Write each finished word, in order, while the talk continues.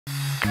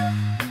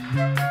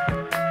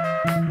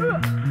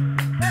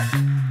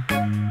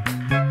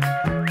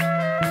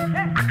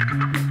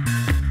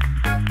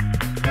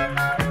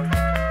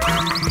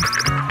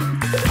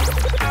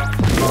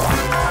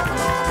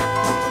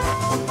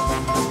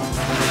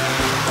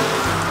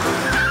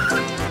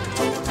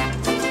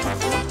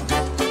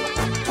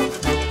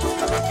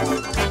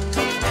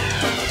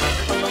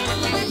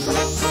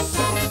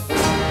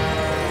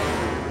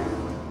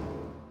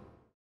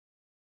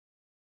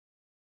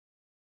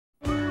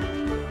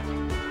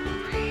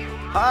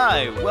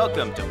Hi,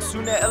 welcome to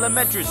Sunae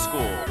Elementary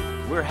School.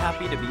 We're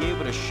happy to be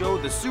able to show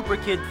the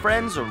Superkid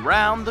friends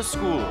around the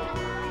school.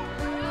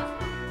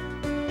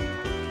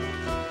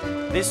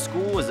 This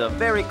school is a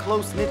very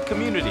close-knit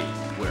community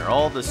where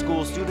all the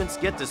school students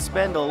get to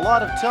spend a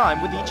lot of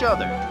time with each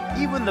other.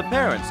 Even the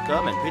parents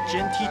come and pitch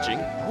in teaching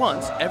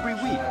once every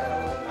week.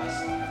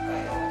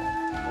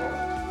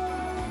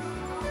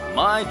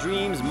 My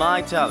Dreams,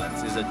 My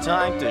Talents is a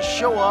time to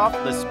show off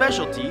the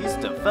specialties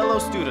to fellow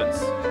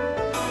students.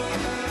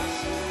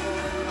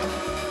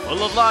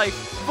 Full of life,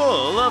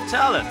 full of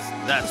talents.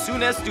 That's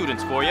Sunae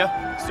students for you.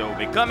 So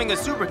becoming a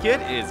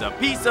Superkid is a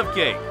piece of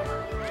cake.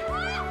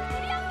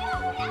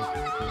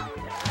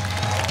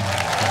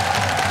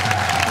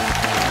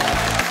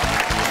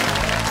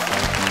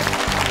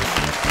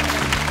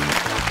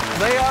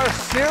 They are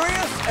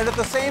serious and at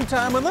the same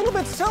time a little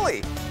bit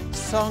silly.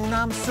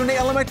 Seongnam Sunae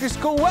Elementary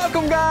School,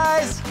 welcome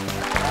guys!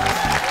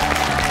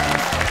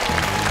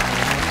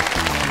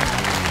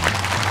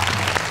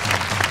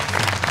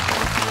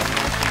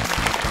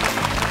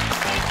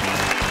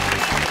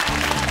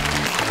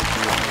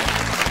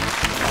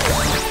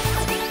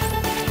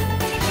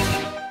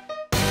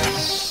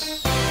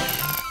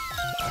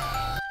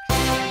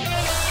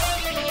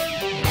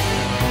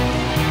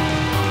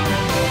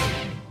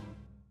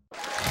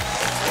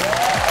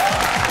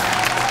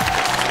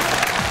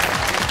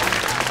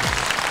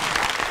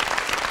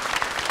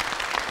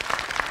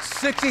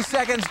 60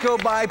 seconds go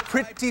by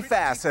pretty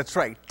fast. That's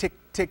right. Tick,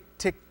 tick,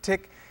 tick,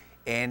 tick.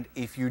 And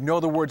if you know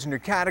the words in your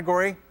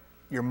category,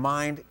 your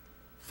mind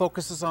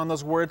focuses on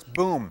those words.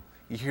 Boom.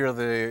 You hear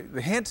the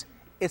hint.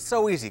 It's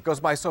so easy. It goes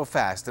by so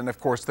fast. And of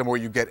course, the more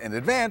you get in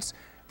advance,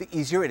 the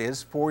easier it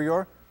is for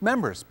your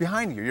members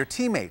behind you, your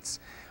teammates.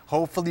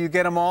 Hopefully you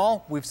get them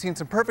all. We've seen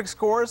some perfect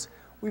scores.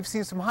 We've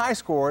seen some high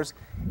scores.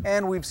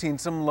 And we've seen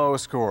some low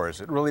scores.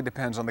 It really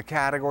depends on the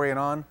category and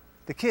on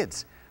the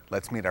kids.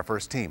 Let's meet our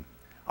first team.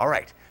 All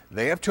right.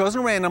 They have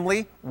chosen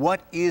randomly.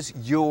 What is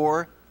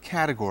your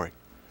category?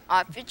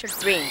 Future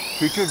dream.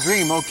 Future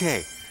dream,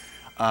 okay.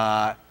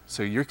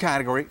 So your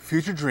category,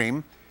 future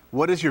dream.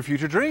 What is your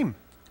future dream?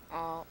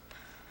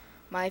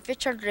 My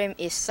future dream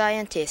is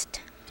scientist.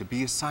 To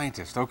be a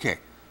scientist, okay.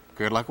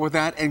 Good luck with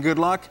that and good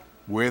luck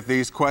with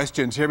these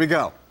questions. Here we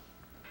go.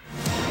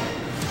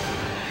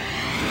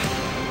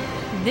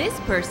 This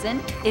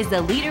person is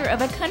the leader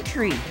of a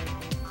country.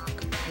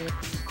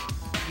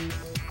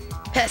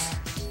 Pest.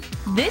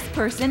 This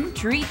person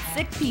treats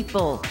sick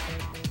people.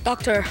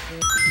 Doctor.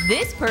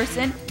 This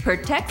person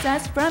protects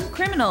us from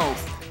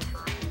criminals.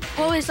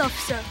 Police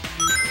officer.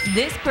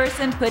 This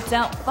person puts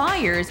out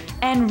fires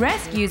and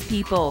rescues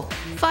people.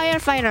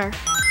 Firefighter.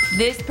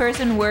 This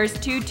person wears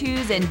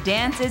tutus and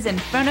dances in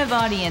front of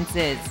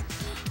audiences.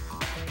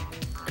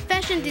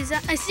 Fashion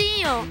design.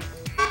 CEO.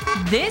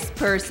 This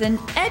person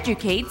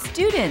educates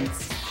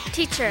students.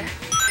 Teacher.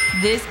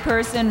 This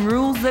person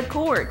rules the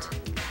court.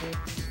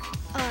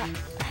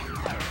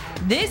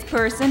 This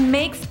person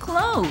makes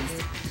clothes.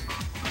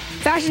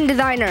 Fashion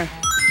designer.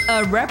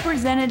 A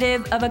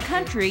representative of a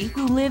country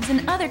who lives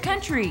in other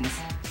countries.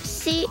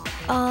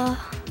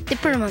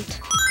 Diplomat.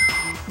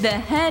 The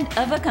head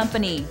of a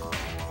company.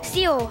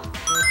 CEO.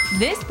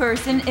 This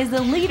person is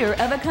the leader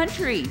of a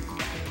country.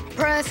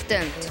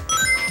 President.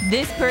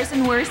 This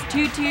person wears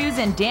tutus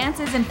and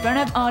dances in front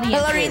of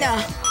audiences.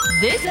 Ballerina.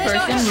 This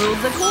person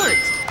rules the court.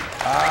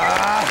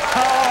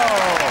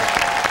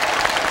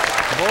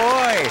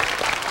 Boy.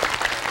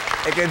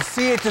 I can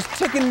see it just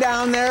ticking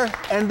down there,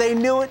 and they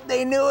knew it,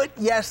 they knew it.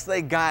 Yes,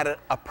 they got it.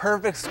 A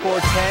perfect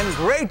score, 10.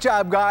 Great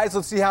job, guys.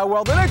 Let's see how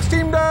well the next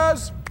team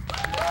does.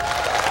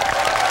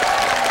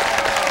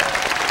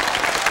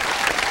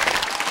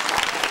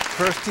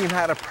 First team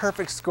had a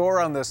perfect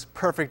score on this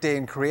perfect day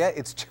in Korea.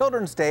 It's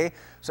Children's Day,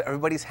 so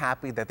everybody's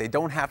happy that they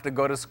don't have to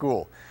go to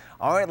school.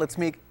 All right, let's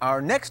meet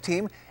our next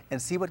team and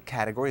see what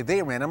category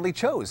they randomly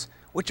chose.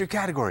 What's your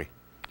category?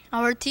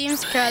 Our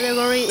team's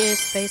category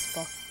is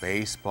baseball.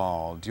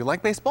 Baseball. Do you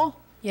like baseball?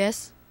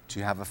 Yes. Do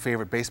you have a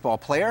favorite baseball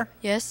player?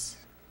 Yes.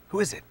 Who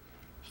is it?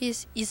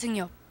 He's Lee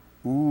Seung-yeop.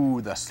 Ooh,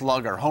 the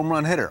slugger, home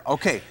run hitter.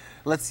 Okay,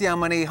 let's see how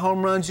many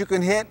home runs you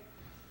can hit.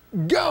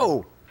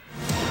 Go!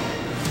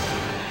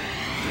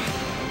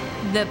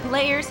 The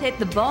players hit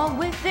the ball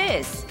with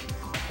this.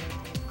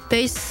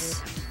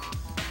 Base.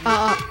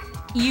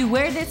 You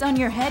wear this on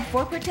your head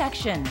for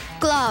protection.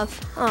 Glove.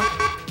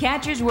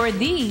 Catchers wear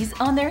these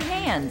on their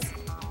hands.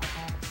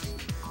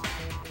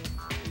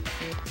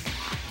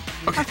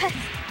 Okay.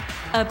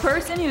 A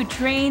person who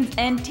trains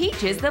and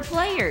teaches the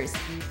players.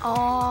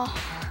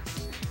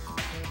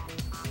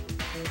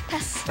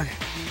 Pass.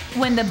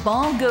 When the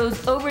ball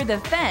goes over the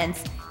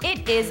fence,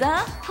 it is a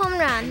Home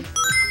run.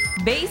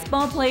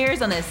 baseball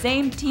players on the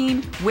same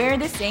team wear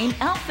the same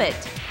outfit.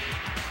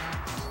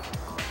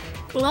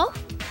 Glove.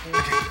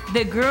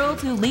 The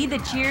girls who lead the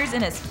cheers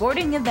in a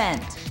sporting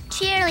event.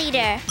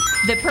 Cheerleader.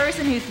 The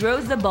person who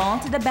throws the ball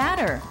to the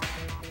batter.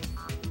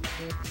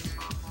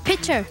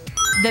 Pitcher.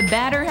 The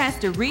batter has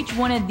to reach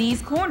one of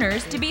these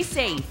corners to be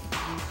safe.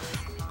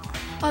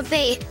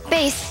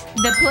 Base.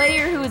 The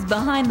player who is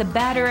behind the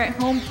batter at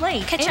home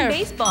plate Catcher. in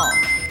baseball.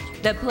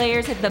 The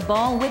players hit the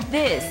ball with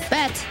this.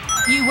 Bat.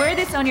 You wear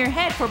this on your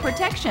head for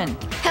protection.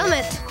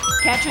 Helmet.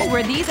 Catchers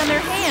wear these on their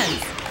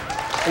hands.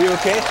 Are you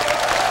okay?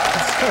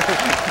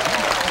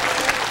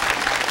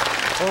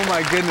 Oh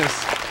my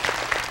goodness.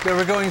 They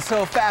were going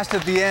so fast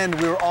at the end.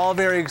 We were all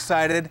very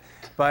excited.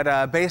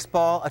 But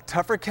baseball, a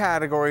tougher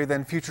category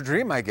than Future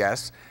Dream, I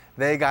guess.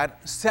 They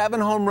got 7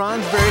 home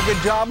runs. Very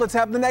good job. Let's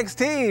have the next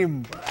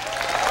team.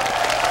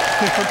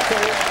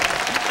 Okay.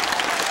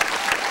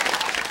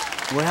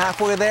 We're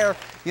halfway there.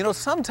 You know,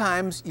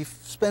 sometimes you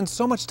spend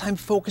so much time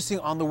focusing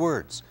on the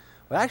words.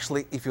 But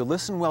actually, if you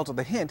listen well to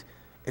the hint,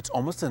 it's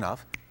almost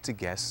enough to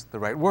guess the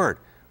right word.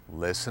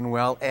 Listen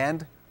well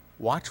and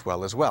watch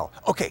well as well.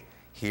 Okay,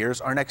 here's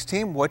our next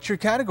team. What's your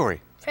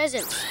category?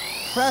 Presents.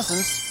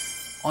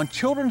 Presents. On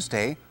Children's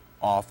Day,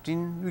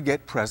 often you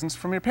get presents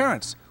from your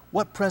parents.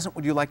 What present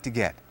would you like to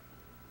get?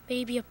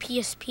 Maybe a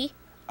PSP.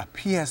 A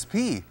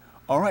PSP.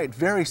 All right,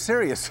 very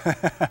serious.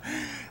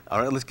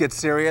 All right, let's get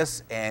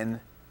serious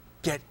and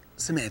get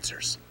some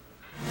answers.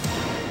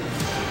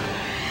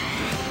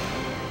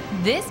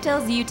 This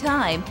tells you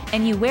time,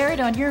 and you wear it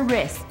on your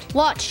wrist.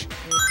 Watch.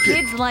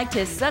 Kids like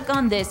to suck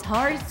on this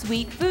hard,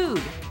 sweet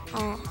food.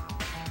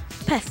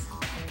 Pass.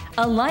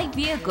 A light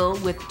vehicle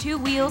with 2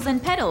 wheels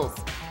and pedals.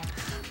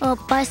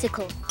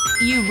 Bicycle.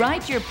 You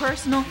write your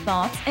personal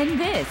thoughts in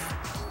this.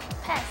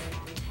 Pass.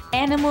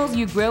 Animals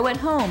you grow at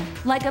home,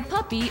 like a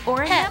puppy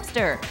or a Pet.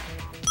 hamster.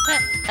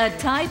 A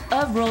type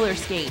of roller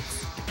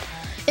skates.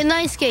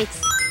 Inline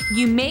skates.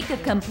 You make a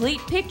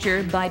complete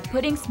picture by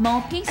putting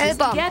small pieces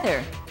Album.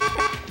 together.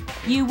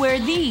 You wear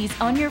these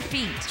on your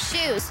feet.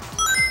 Shoes.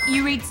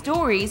 You read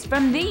stories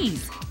from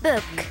these.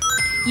 Book.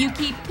 You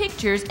keep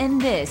pictures in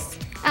this.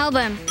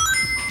 Album.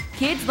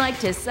 Kids like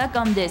to suck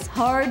on this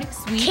hard,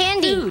 sweet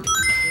Candy. food.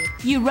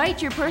 You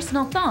write your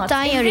personal thoughts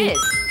Diary. in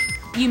this.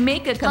 You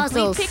make a complete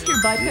Puzzles. picture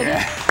by putting...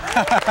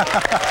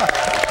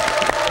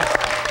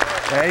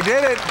 They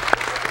did it.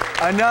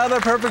 Another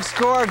perfect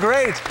score.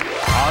 Great.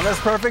 On this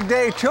perfect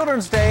day,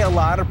 Children's Day, a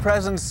lot of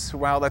presents.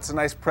 Wow, that's a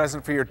nice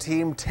present for your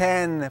team.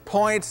 10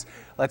 points.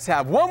 Let's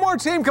have one more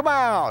team come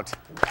out.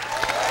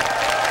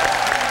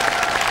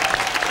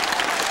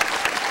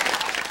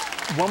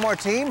 One more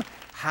team.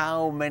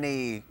 How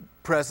many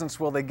presents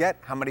will they get?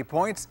 How many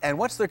points? And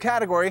what's their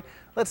category?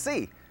 Let's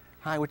see.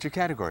 Hi, what's your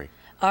category?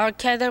 Our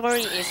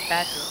category is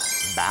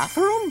bathroom.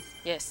 Bathroom?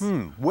 Yes.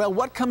 Well,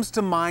 what comes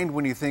to mind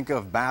when you think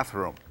of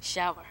bathroom?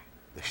 Shower.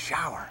 The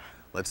shower.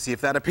 Let's see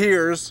if that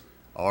appears.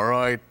 All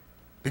right,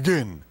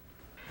 begin.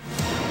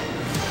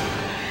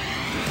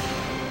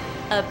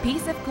 A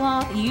piece of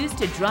cloth used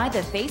to dry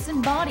the face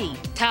and body.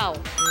 Towel.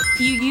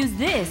 You use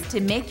this to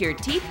make your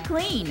teeth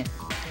clean.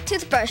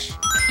 Toothbrush.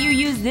 You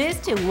use this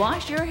to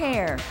wash your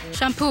hair.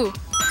 Shampoo.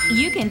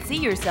 You can see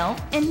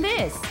yourself in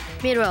this.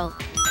 Mirror.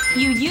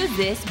 You use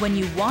this when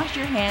you wash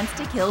your hands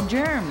to kill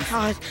germs.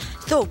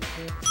 Soap.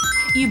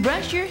 You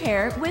brush your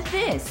hair with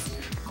this.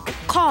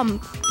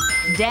 Comb.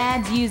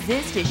 Dads use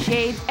this to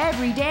shave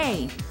every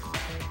day.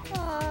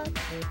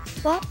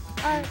 What?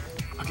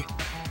 Okay.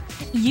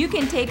 You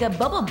can take a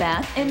bubble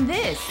bath in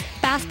this.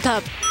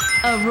 Bathtub.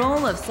 A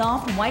roll of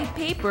soft white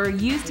paper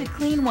used to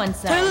clean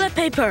oneself. Toilet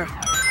paper.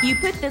 You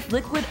put this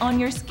liquid on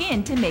your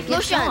skin to make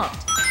Lotion. it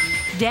soft.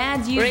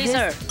 Dads use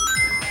Razor. this.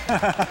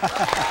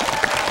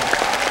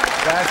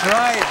 That's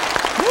right.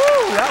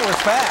 Woo, that was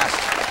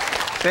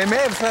fast. They may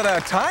have set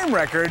a time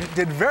record,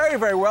 did very,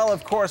 very well,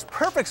 of course,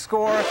 perfect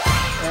score.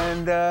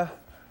 And I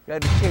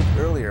had to tape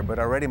earlier, but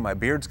already my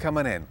beard's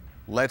coming in.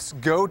 Let's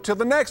go to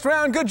the next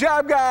round. Good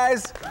job,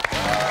 guys.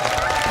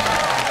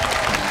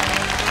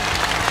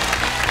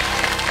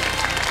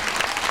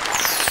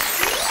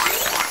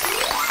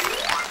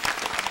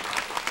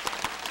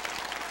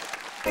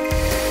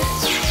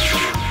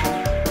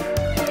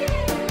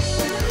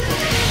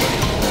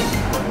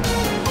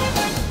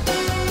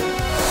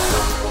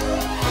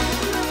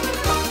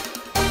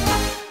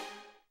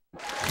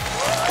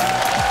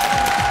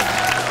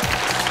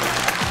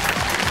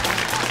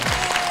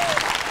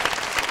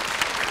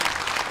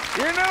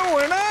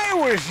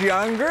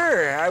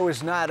 Younger, I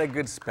was not a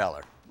good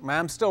speller.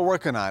 I'm still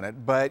working on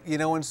it, but you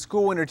know, in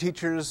school when your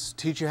teachers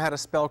teach you how to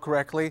spell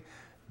correctly,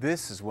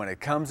 this is when it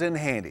comes in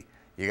handy.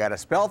 You got to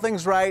spell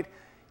things right.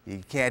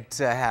 You can't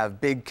have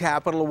big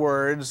capital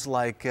words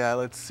like,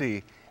 let's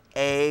see,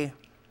 A,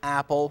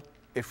 apple.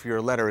 If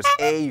your letter is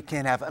A, you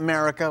can't have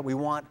America. We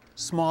want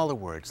smaller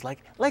words like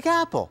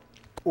apple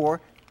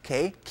or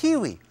K,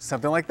 kiwi,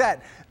 something like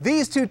that.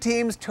 These two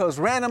teams chose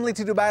randomly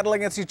to do battle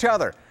against each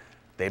other.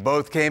 They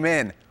both came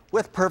in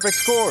with perfect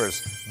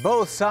scores.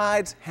 Both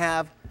sides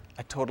have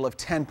a total of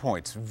 10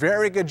 points.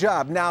 Very good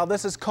job. Now,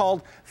 this is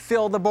called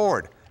fill the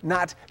board,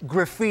 not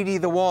graffiti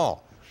the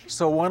wall.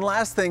 So one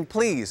last thing,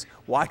 please,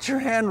 watch your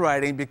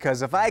handwriting,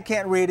 because if I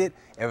can't read it,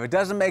 if it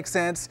doesn't make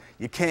sense,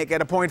 you can't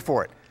get a point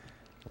for it.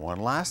 One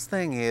last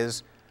thing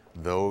is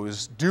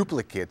those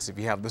duplicates. If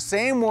you have the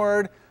same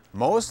word,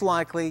 most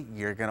likely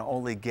you're going to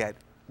only get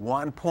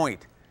 1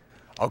 point.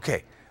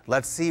 Okay,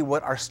 let's see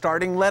what our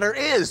starting letter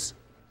is.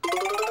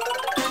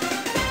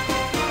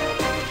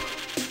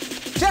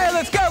 Jay,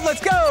 let's go,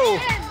 let's go!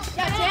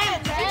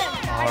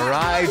 All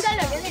right.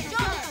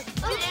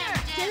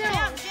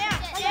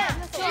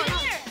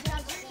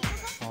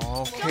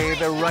 Okay,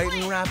 they're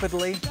writing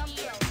rapidly.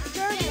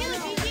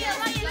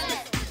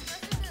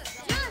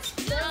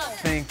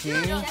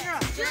 Thinking.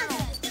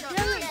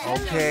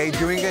 Okay,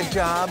 doing a good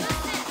job.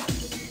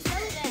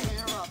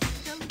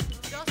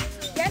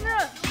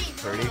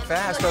 Pretty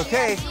fast.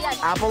 Okay,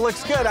 apple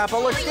looks good,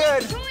 apple looks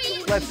good.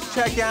 Let's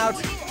check out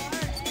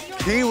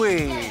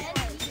kiwi.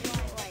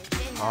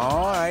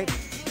 All right.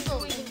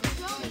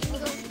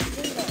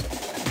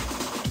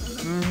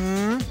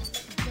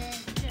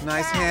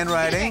 Nice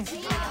handwriting.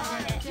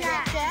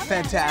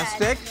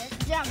 Fantastic.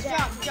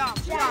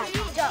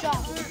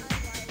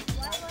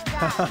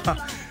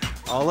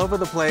 All over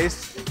the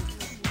place.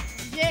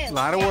 A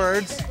lot of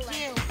words.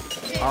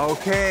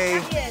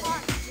 Okay.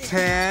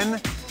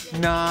 10,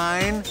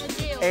 9,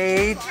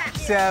 8,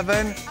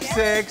 7,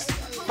 6,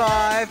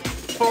 5,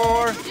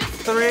 4,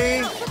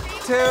 3,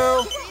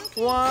 2,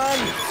 1,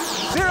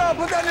 0.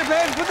 Put down your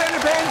pens, put down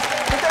your pens,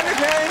 put down your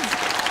pens.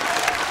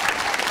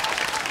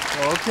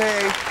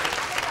 Okay.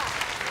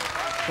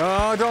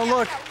 Oh, don't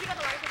look.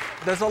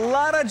 There's a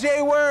lot of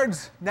J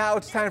words. Now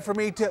it's time for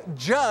me to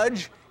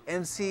judge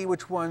and see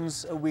which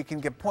ones we can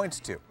give points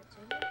to.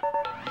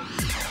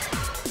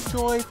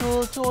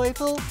 Joyful,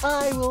 joyful,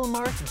 I will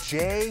mark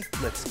J.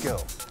 Let's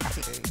go.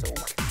 Happy day, so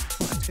mark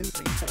 1, 2,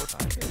 3, 4,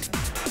 5, 6,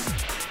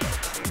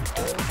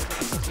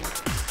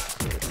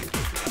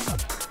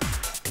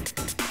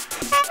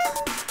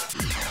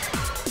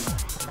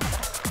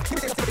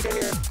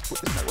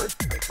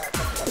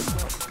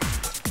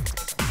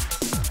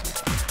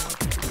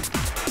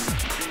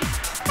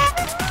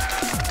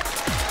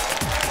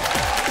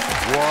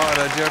 What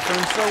a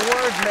difference the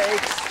word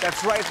makes.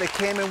 That's right, they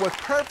came in with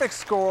perfect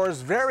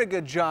scores. Very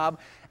good job.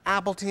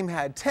 Apple team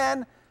had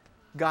 10,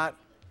 got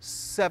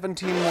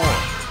 17 more.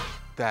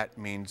 That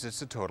means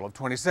it's a total of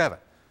 27.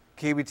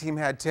 Kiwi team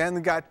had 10,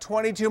 they got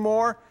 22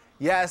 more.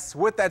 Yes,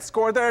 with that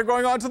score, they're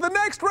going on to the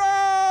next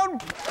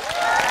round.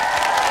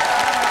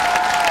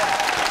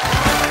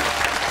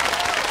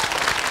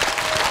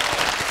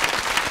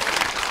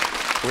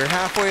 We're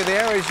halfway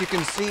there. As you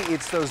can see,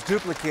 it's those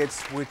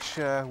duplicates which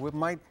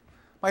might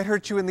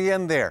hurt you in the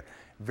end there.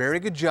 Very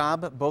good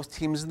job, both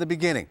teams in the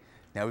beginning.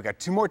 Now we've got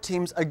 2 more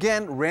teams,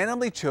 again,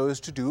 randomly chose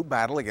to do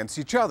battle against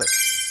each other.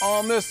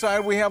 On this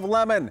side, we have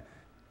Lemon.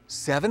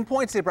 7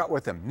 points they brought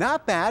with them,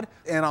 not bad.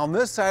 And on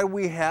this side,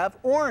 we have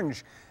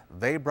Orange.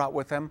 They brought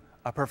with them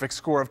a perfect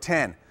score of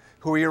 10.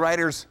 Who are your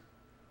writers?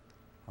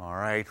 All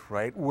right,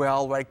 write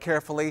well, write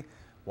carefully.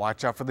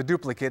 Watch out for the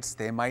duplicates,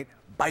 they might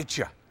bite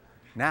you.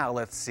 Now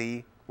let's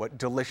see what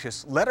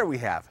delicious letter we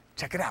have.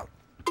 Check it out.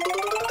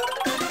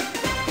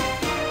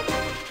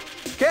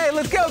 Okay,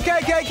 let's go, K.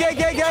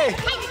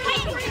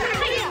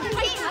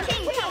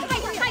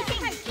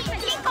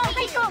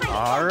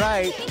 All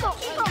right.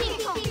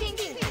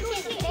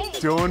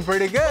 Doing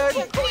pretty good.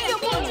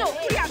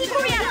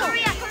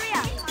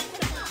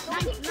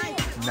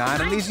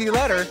 Not an easy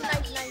letter.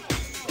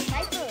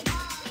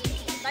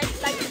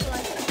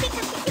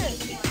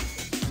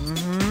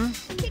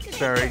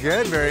 Very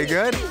good, very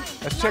good.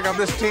 Let's check out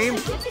this team.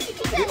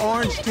 The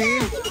orange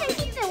team.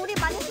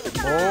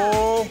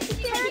 Oh.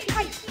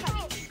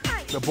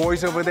 The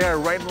boys over there are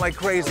writing like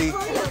crazy.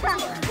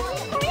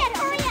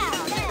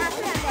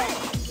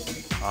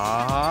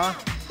 Uh-huh.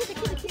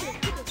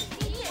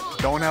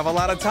 Don't have a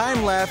lot of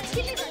time left.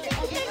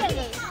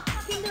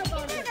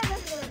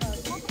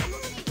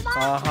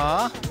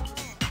 Uh-huh.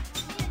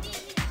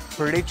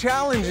 Pretty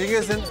challenging,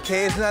 isn't it?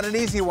 K is not an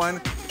easy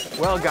one.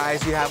 Well,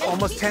 guys, you have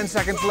almost 10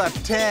 seconds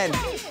left. 10,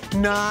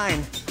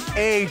 9,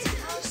 8,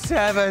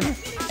 7,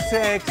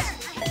 6,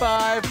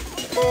 5,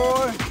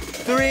 4,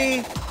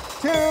 3,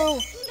 2,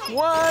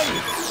 1.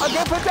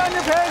 Okay, put down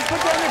your pens,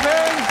 put down your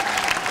pens.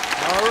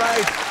 All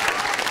right,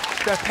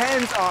 the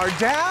pens are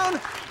down.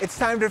 It's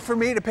time for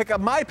me to pick up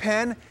my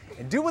pen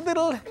and do a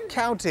little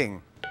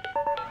counting.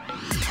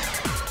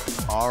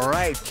 All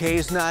right,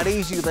 K's not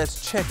easy.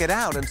 Let's check it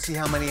out and see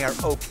how many are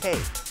okay.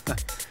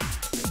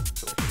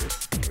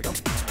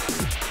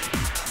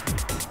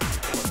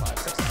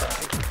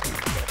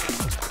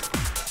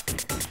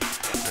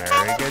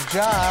 Very good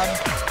job.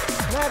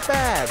 Not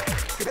bad.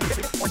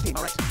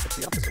 All right, let's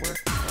see how this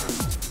works.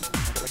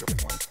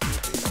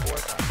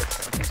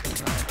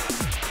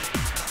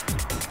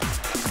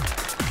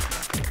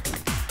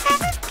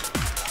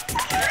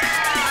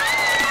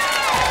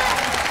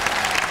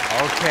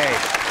 Okay,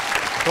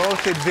 both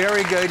both did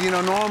very good. You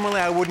know, normally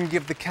I wouldn't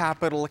give the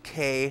capital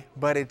K,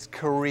 but it's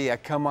Korea.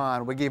 Come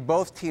on. We gave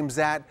both teams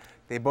that.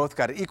 They both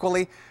got it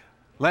equally.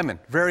 Lemon,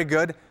 very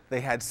good.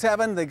 They had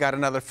 7. They got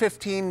another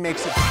 15.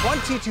 Makes it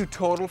 22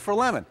 total for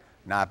Lemon.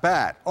 Not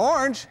bad.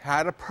 Orange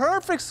had a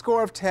perfect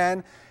score of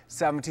 10.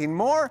 17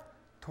 more.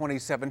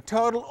 27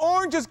 total.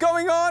 Orange is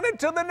going on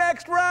into the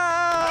next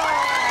round.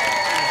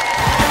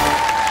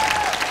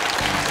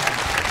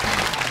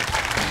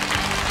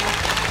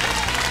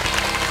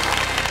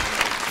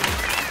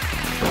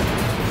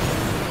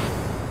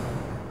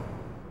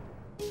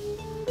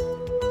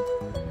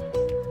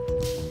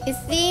 It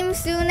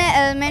seems Sunae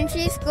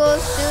Elementary School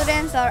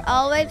students are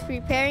always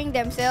preparing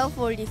themselves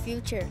for the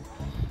future.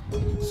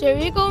 Shall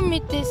we go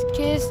meet these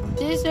kids?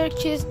 These are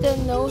kids that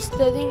know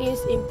studying is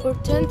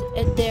important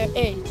at their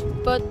age,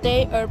 but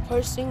they are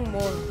pursuing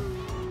more.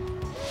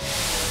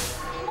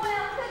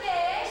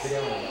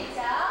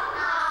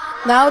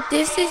 Now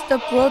this is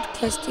the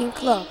broadcasting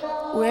club,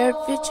 where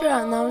future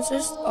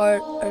announcers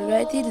are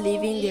already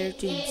living their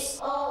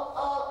dreams.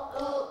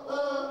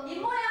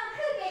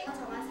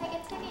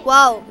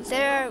 Wow,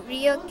 there are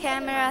real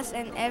cameras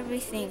and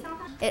everything.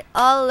 It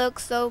all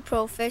looks so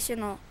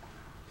professional.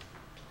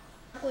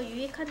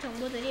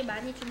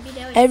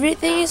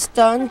 Everything is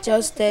done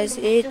just as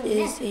it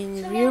is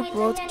in real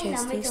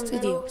broadcasting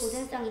studios.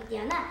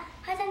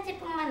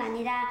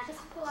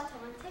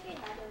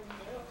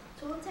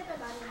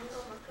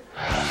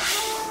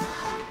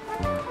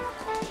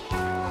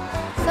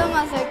 Some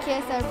other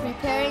kids are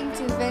preparing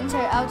to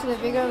venture out to the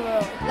bigger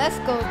world. Let's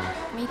go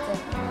meet them.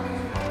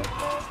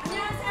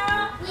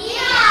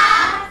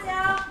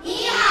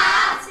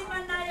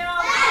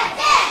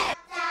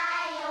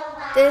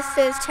 This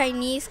is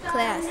Chinese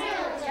class.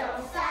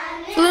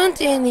 Fluent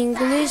in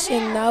English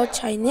and now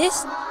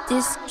Chinese,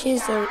 these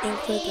kids are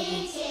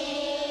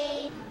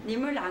incredible. 你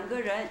们2个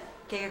人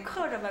给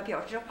客人们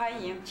表示欢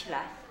迎起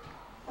来。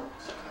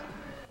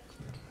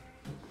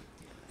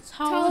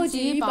超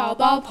级宝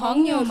宝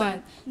朋友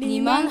们，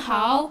你们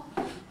好！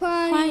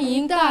欢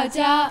迎大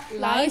家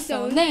来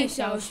首内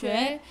小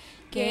学，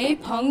给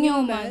朋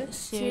友们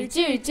使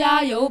劲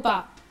加油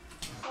吧！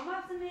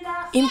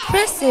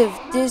 Impressive,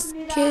 these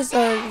kids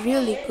are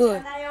really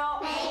good.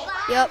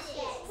 Yup,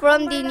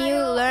 from the new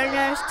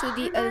learners to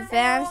the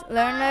advanced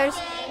learners,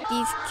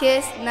 these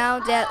kids know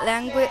that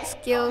language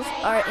skills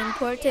are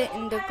important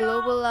in the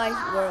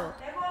globalized world.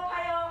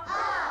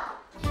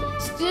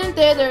 Still,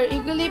 they are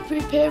eagerly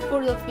prepared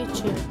for the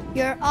future.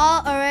 You're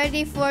all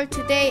ready for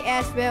today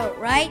as well,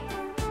 right?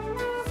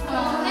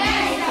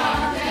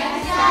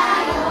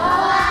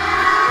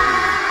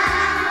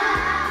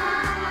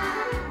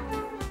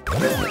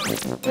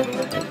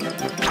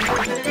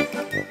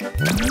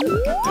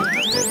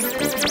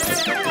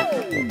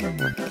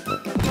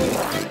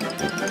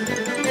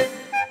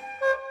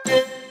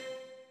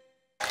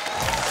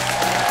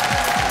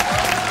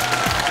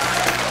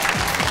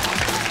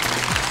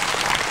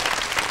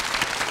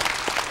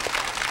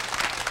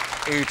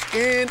 It's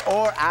in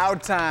or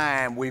out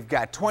time. We've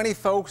got 20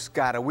 folks,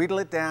 got to wheedle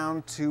it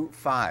down to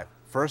 5.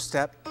 First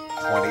step,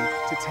 20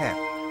 to 10.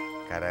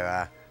 Got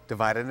to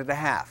divide it into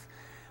half.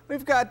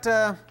 We've got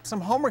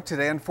some homework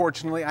today,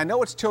 unfortunately. I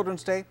know it's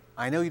Children's Day.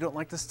 I know you don't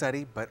like to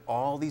study, but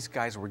all these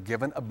guys were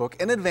given a book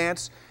in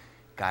advance.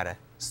 Got to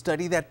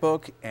study that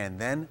book and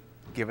then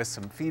give us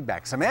some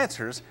feedback, some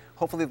answers.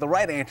 Hopefully the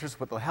right answers,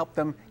 but they'll help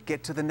them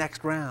get to the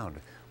next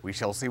round. We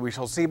shall see, we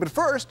shall see. But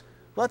first,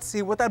 let's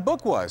see what that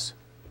book was.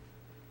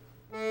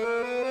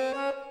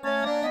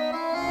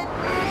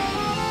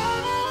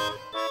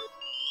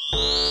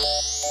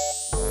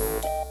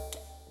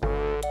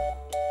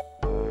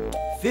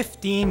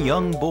 15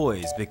 young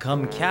boys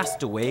become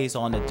castaways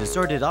on a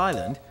deserted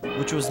island,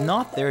 which was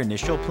not their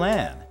initial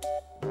plan.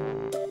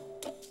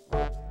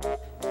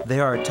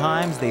 There are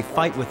times they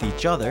fight with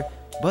each other,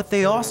 but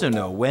they also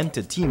know when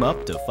to team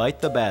up to fight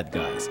the bad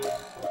guys.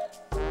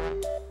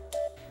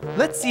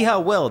 Let's see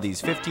how well these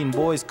 15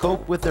 boys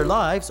cope with their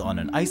lives on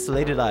an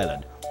isolated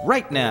island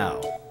right now.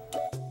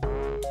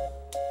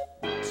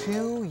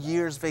 2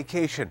 years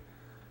vacation.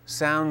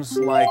 Sounds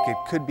like it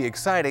could be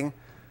exciting.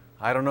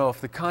 I don't know if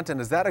the content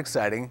is that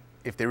exciting,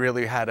 if they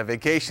really had a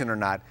vacation or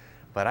not,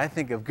 but I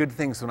think of good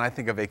things when I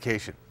think of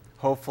vacation.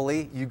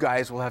 Hopefully, you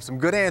guys will have some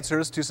good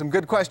answers to some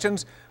good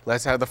questions.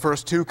 Let's have the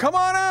first 2 come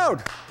on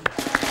out!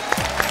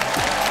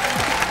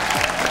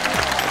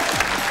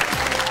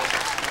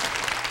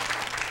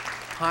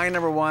 Hi,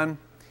 number 1.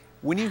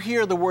 When you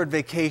hear the word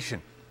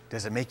vacation,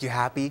 does it make you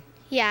happy?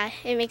 Yeah,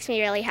 it makes me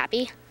really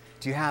happy.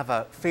 Do you have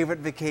a favorite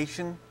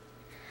vacation?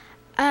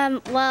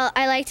 Well,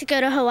 I like to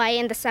go to Hawaii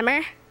in the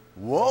summer.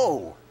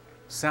 Whoa,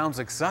 sounds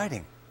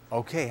exciting.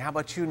 Okay, how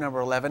about you, number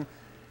 11?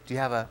 Do you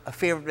have a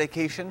favorite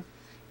vacation?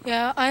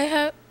 Yeah,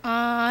 I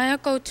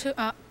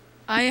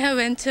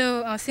went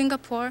to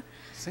Singapore.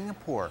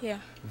 Singapore? Yeah.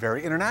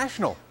 Very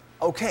international.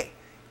 Okay,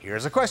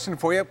 here's a question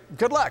for you.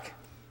 Good luck.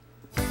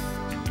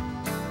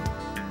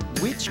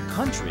 Which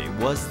country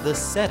was the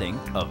setting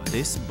of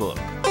this book?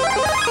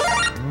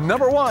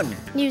 Number 1.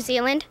 New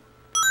Zealand.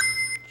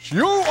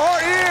 You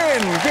are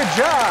in. Good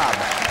job.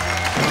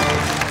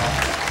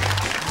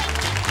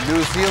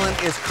 New Zealand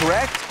is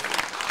correct.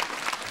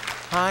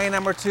 Hi,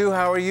 number 2,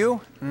 how are you?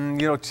 You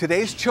know,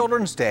 today's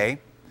Children's Day.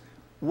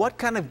 What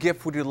kind of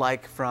gift would you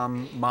like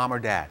from mom or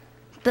dad?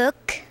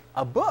 Book.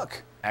 A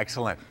book.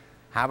 Excellent.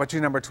 How about you,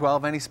 number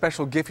 12? Any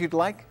special gift you'd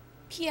like?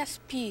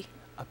 PSP.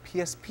 A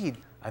PSP.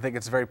 I think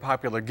it's a very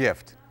popular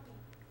gift.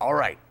 All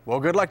right. Well,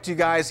 good luck to you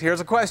guys.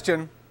 Here's a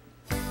question.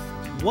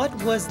 What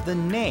was the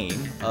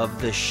name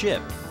of the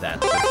ship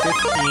that the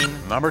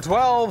 15... Number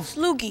 12.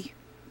 Sloughi.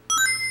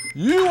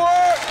 You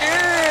are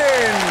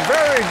in!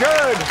 Very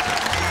good!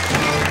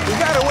 You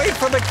gotta wait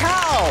for the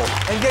cow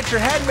and get your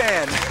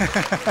headband.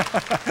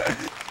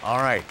 All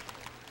right.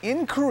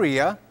 In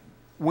Korea,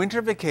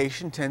 winter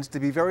vacation tends to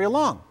be very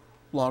long,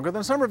 longer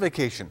than summer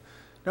vacation.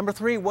 Number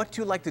 3, what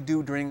do you like to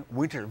do during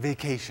winter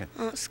vacation?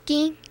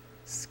 Skiing.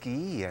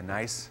 Ski, yeah,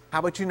 nice. How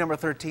about you, number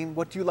 13?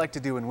 What do you like to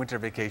do in winter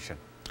vacation?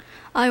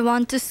 I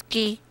want to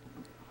ski.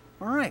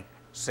 All right,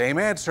 same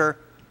answer.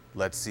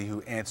 Let's see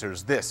who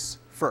answers this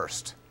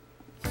first.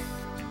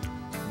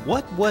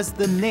 What was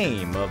the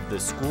name of the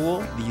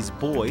school these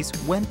boys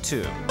went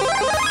to?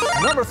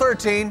 Number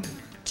 13.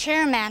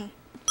 Chiarman.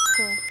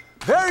 School.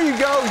 There you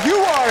go, you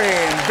are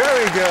in.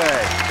 Very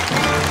good.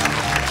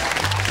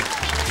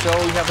 So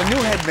you have a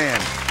new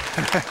headband.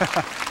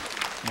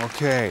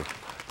 Okay.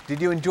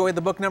 Did you enjoy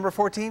the book number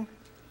 14?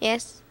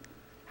 Yes.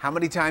 How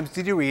many times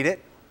did you read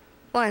it?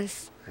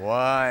 Once.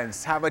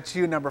 Once. How about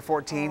you, number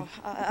 14?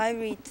 I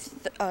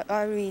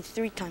read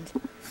 3 times.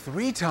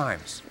 3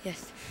 times.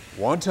 Yes.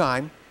 1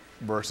 time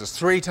versus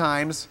 3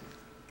 times.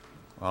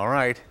 All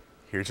right,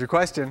 here's your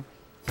question.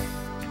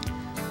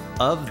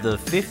 Of the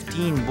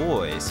 15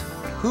 boys,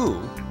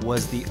 who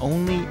was the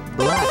only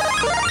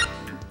black?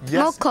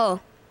 Yes.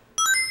 Moko.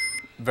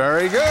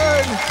 Very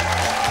good.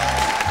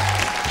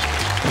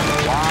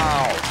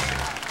 Wow.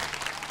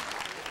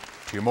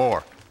 2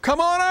 more.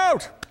 Come on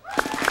out.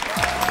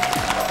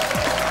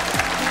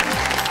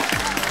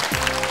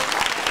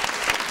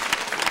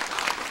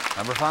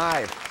 Number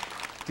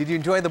 5. Did you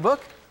enjoy the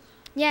book?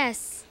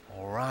 Yes.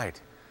 All right.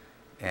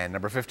 And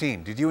number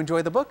 15. Did you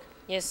enjoy the book?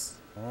 Yes.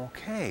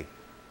 Okay.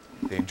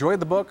 They enjoyed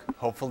the book.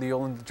 Hopefully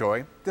you'll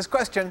enjoy this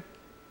question.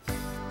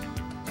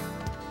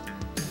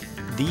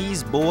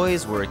 These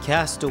boys were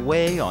cast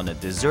away on a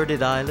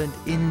deserted island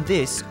in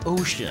this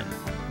ocean.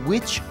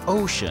 Which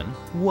ocean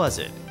was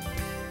it?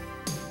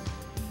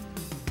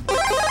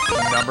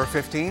 Number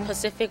 15.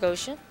 Pacific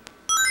Ocean.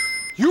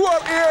 You are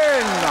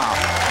in!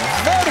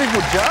 Very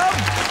good job.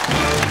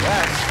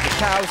 Yes, the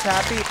cow's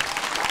happy.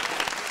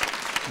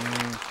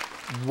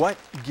 What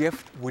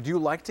gift would you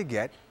like to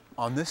get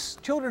on this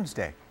Children's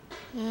Day?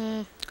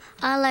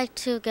 I like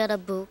to get a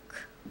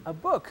book. A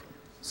book.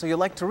 So you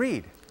like to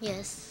read?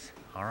 Yes.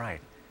 All right.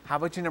 How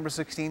about you, number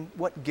 16?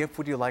 What gift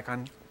would you like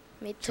on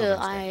Me too.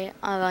 Children's Day?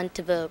 I want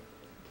a book.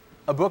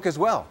 A book as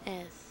well?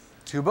 Yes.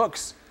 2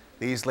 books.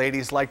 These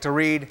ladies like to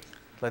read.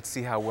 Let's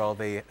see how well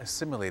they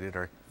assimilated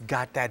or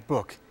got that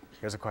book.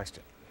 Here's a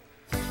question.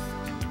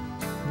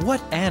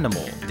 What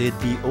animal did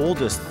the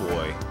oldest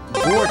boy,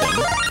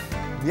 Gordon...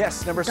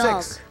 Yes, number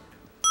Dog. 6.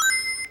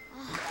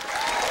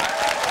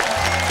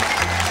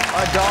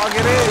 A dog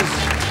it is.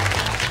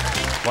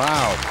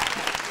 Wow.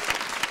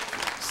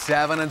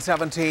 7 and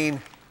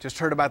 17. Just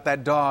heard about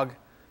that dog.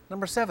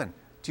 Number 7.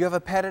 Do you have a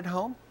pet at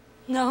home?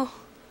 No.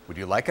 Would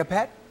you like a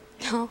pet?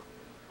 No.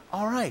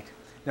 All right.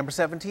 Number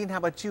 17, how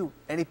about you?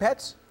 Any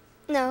pets?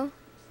 No.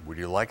 Would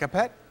you like a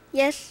pet?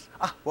 Yes.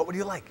 What would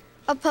you like?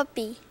 A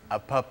puppy. A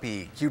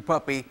puppy. Cute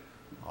puppy.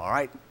 All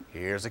right.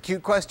 Here's a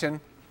cute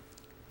question.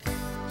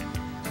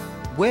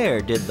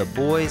 Where did the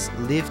boys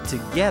live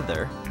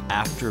together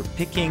after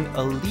picking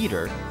a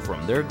leader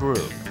from their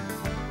group?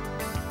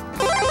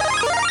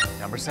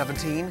 Number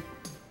 17.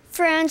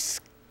 French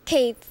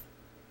cave.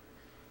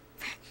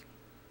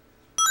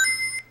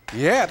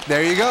 Yeah,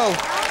 there you go.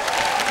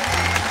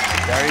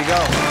 There you go.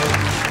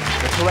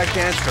 The correct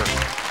answer,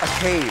 a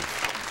cave.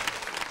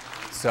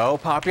 So,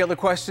 popular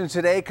question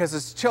today, because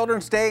it's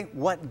Children's Day,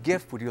 what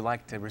gift would you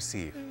like to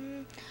receive?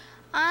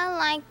 I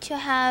like to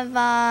have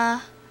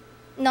a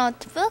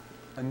notebook.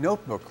 A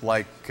notebook,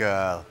 like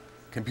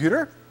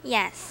computer?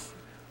 Yes.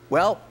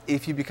 Well,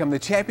 if you become the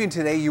champion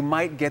today, you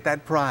might get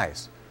that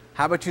prize.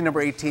 How about you,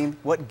 number 18?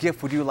 What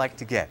gift would you like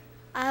to get?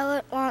 I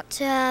would want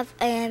to have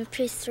an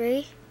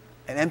MP3.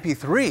 An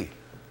MP3?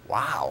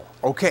 Wow.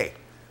 Okay.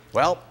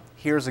 Well,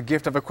 here's a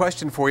gift of a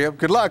question for you.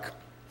 Good luck.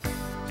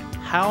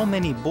 How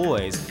many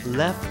boys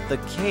left the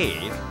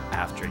cave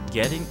after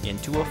getting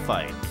into a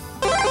fight?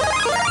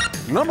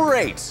 Number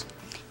 8.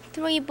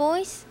 3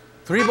 boys.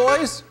 3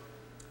 boys?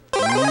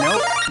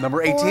 Nope.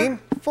 Number 18?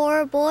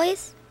 4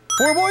 boys.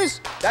 4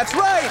 boys? That's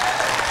right.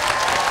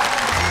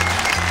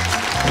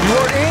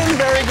 You're in.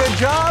 Very good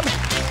job.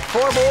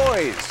 4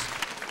 boys.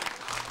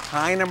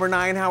 Hi, number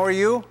 9. How are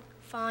you?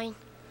 Fine.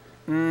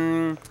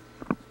 Do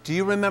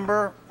you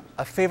remember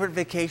a favorite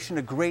vacation,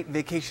 a great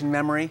vacation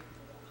memory?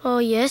 Oh,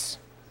 yes.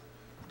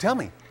 Tell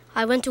me.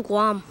 I went to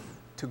Guam.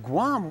 To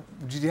Guam.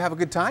 Did you have a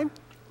good time?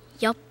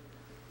 Yup.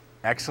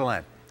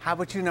 Excellent. How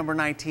about you, number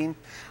 19?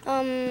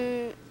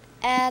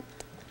 At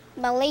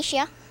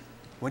Malaysia.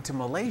 Went to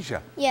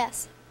Malaysia?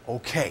 Yes.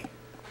 Okay.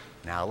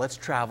 Now let's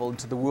travel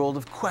into the world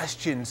of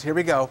questions. Here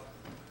we go.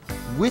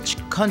 Which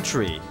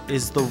country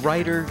is the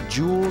writer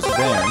Jules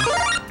Verne?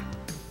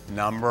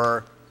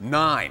 Number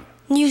 9.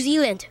 New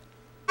Zealand.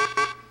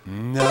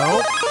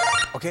 No.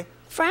 Okay.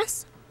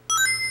 France.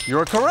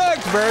 You're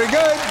correct. Very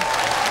good.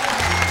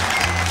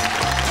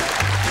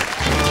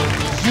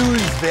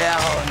 Jules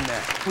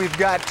Verne. We've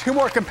got 2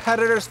 more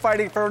competitors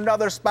fighting for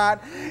another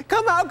spot.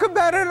 Come out,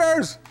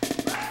 competitors.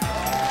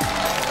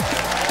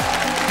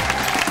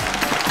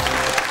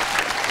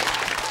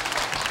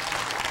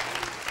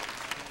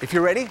 If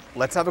you're ready,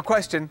 let's have a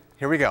question.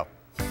 Here we go.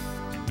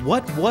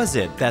 What was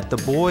it that the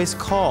boys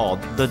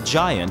called the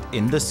giant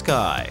in the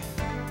sky?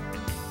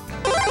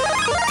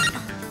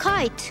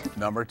 Kite.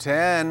 Number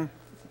 10.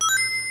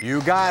 You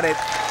got it.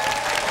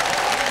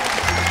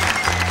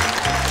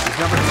 He's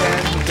number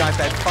 10. You got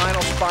that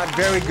final spot.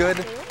 Very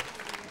good.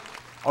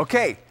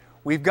 Okay,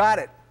 we've got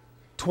it.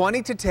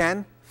 20 to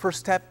 10.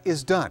 First step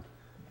is done.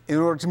 In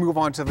order to move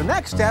on to the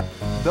next step,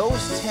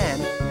 those 10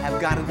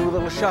 have got to do a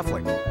little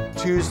shuffling.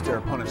 Choose their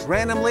opponents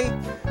randomly.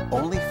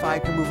 Only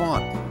 5 can move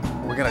on.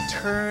 We're going to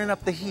turn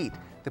up the heat,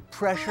 the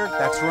pressure.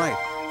 That's right.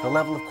 The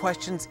level of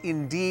questions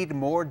indeed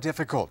more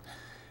difficult.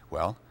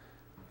 Well,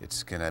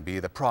 it's going to be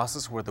the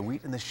process where the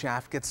wheat and the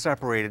chaff get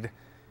separated.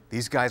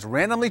 These guys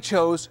randomly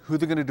chose who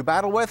they're going to do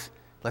battle with.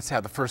 Let's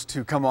have the first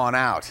 2 come on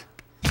out.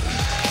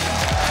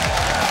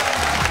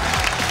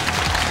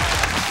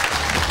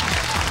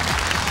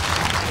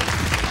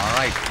 All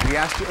right, we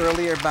asked you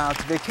earlier about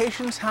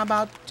vacations. How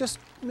about just,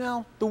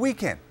 the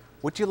weekend?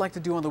 What do you like to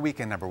do on the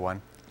weekend, number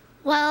 1?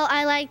 Well,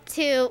 I like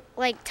to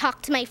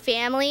talk to my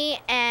family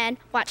and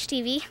watch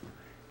TV.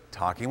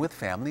 Talking with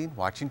family and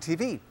watching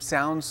TV.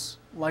 Sounds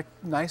like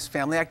nice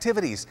family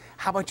activities.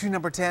 How about you,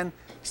 number 10?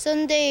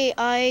 Sunday,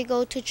 I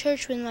go to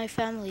church with my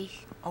family.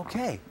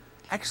 Okay,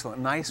 excellent.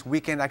 Nice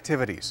weekend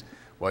activities.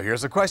 Well,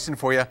 here's a question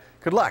for you.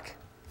 Good luck.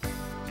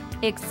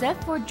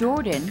 Except for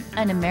Jordan,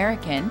 an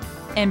American,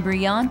 and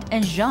Briant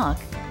and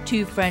Jacques,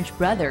 2 French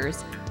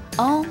brothers,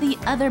 all the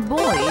other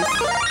boys...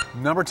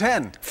 Number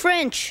 10.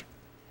 French.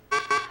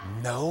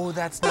 No,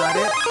 that's not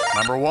it.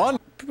 Number 1.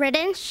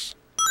 British.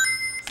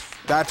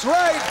 That's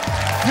right.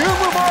 You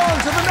move on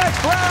to the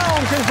next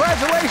round.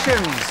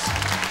 Congratulations.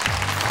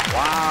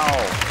 Wow.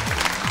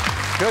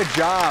 Good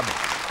job.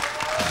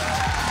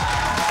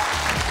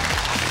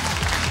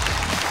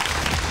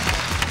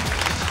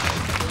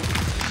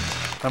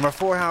 Number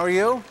 4, how are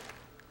you?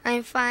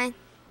 I'm fine.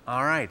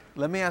 All right.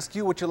 Let me ask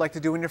you what you like to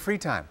do in your free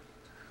time.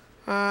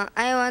 I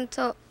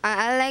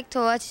like to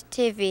watch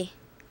TV.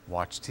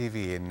 Watch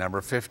TV. And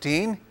number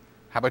 15,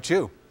 how about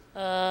you?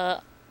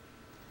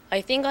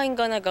 I think I'm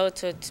gonna go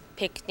to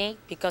picnic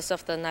because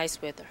of the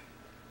nice weather.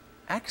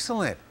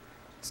 Excellent.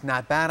 It's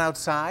not bad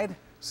outside.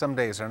 Some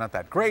days are not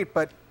that great,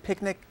 but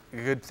picnic, a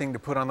good thing to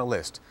put on the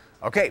list.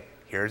 Okay,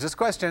 here's this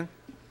question.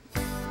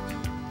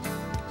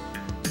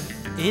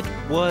 It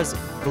was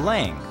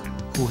blank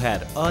who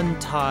had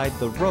untied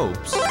the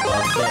ropes of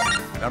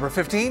the... Number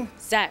 15?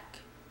 Zach.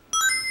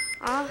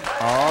 All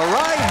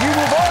right, you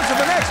move on to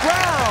the next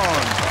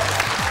round.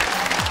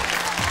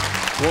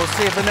 We'll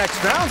see if the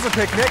next round's a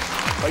picnic,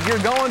 but you're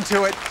going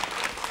to it.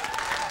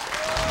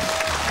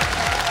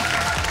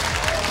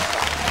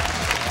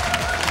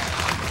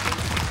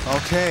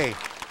 Okay,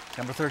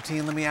 number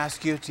 13, let me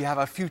ask you, do you have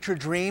a future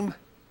dream?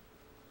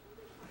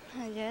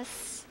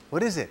 Yes.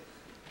 What is it?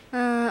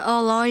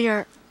 A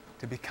lawyer.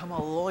 To become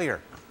a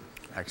lawyer.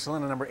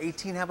 Excellent. And number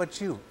 18, how about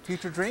you?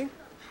 Future dream?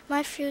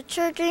 My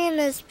future dream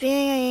is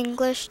being an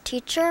English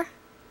teacher.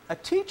 A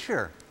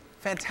teacher.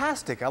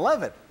 Fantastic. I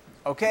love it.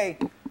 Okay,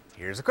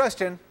 here's a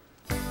question.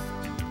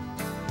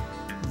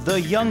 The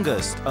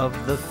youngest of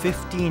the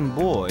 15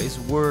 boys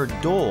were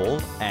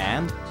Dole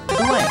and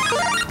blank.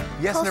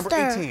 Yes, Costar. number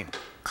 18.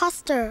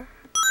 Costar.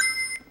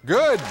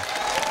 Good.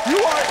 You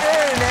are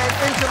in and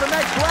into the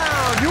next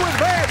round. You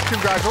advance.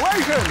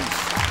 Congratulations.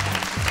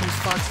 2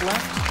 spots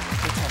left.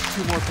 Let's have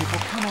 2 more people.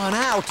 Come on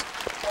out.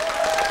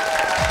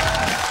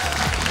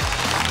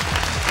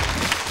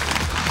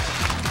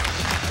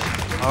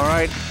 All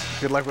right.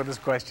 Good luck with this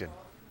question.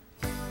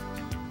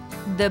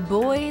 The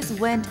boys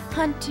went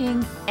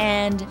hunting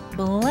and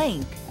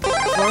blank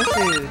for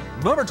food.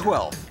 Number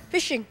 12.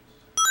 Fishing.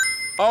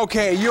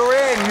 Okay, you're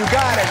in. You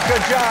got it.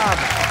 Good job.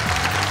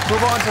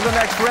 Move on to the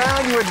next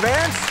round. You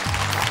advance.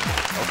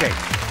 Okay,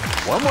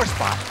 1 more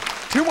spot.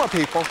 2 more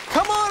people.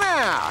 Come on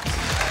out.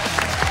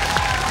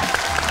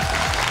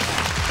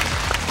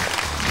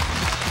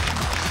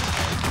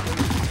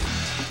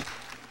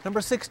 Number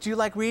 6, do you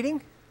like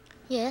reading?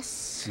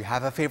 Yes. Do you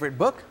have a favorite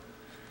book?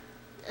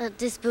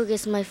 This book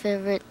is my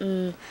favorite.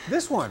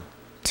 This one?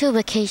 2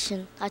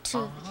 vacation.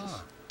 2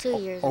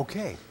 years.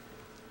 Okay.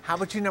 How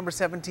about you, number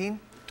 17?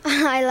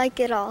 I like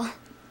it all.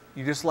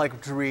 You just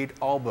like to read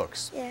all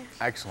books? Yeah.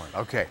 Excellent.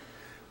 Okay.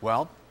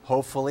 Well,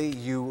 hopefully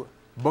you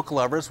book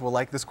lovers will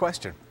like this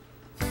question.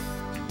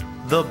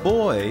 The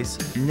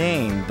boys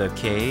named the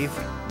cave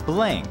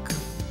blank,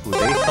 who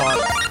they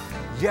thought...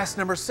 Yes,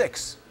 number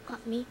 6.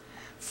 Got me.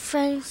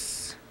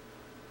 Friends.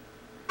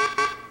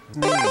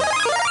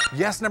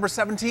 Yes, number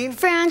 17.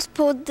 France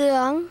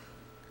Baudoin.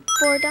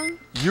 Baudoin.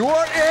 You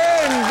are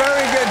in.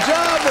 Very good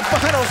job. The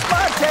final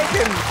spot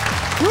taken.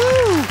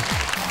 Woo!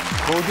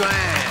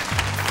 Baudoin.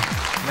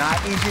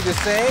 Not easy to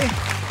say.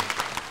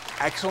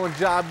 Excellent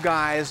job,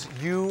 guys.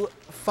 You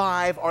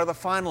 5 are the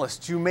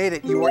finalists. You made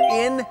it. You are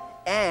in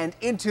and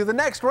into the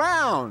next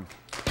round.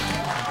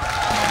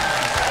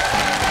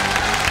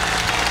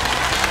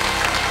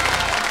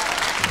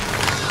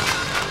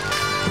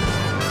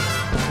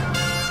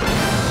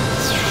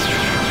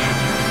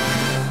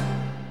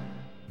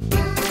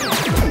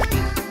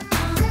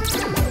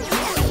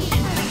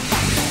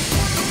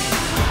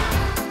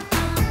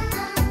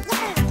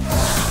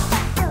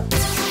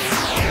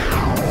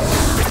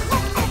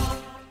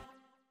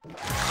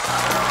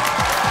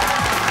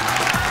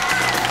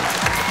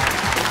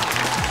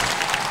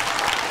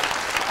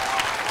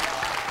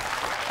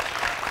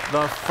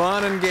 The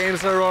fun and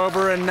games are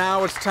over, and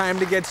now it's time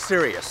to get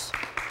serious.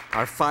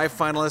 Our 5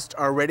 finalists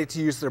are ready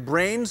to use their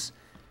brains.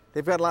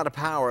 They've got a lot of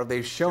power,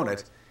 they've shown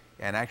it,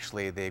 and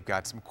actually they've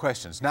got some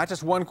questions. Not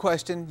just one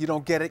question, you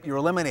don't get it, you're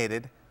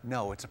eliminated.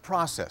 No, it's a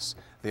process.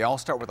 They all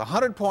start with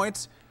 100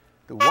 points.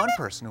 The one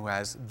person who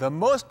has the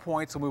most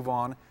points will move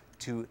on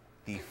to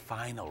the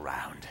final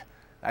round.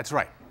 That's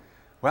right.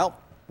 Well,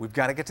 we've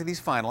got to get to these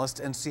finalists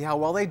and see how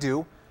well they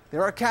do.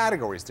 There are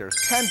categories. There's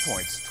 10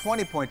 points,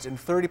 20 points, and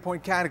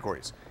 30-point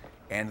categories.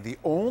 And the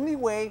only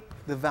way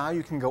the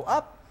value can go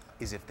up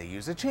is if they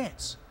use a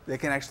chance. They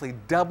can actually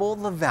double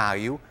the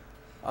value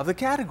of the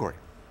category.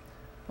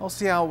 We'll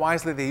see how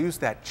wisely they use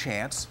that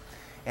chance,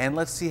 and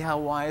let's see how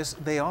wise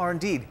they are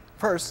indeed.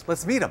 First,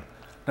 let's meet them.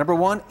 Number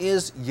 1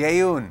 is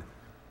Yeun.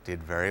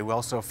 Did very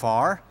well so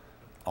far.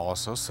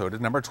 Also, so did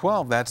number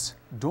 12. That's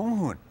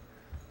Dong-hoon.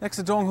 Next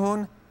to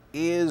Dong-hoon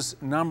is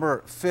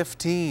number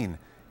 15,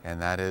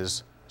 and that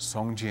is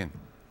Songjin,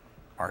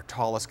 our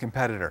tallest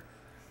competitor.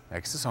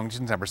 Next to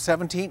Songjin, number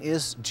 17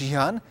 is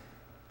Jihyun.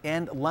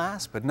 And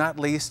last but not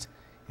least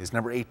is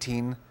number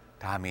 18,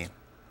 Damin.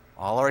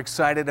 All are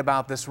excited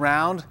about this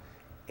round.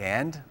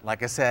 And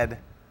like I said,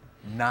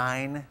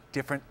 9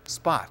 different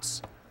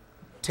spots.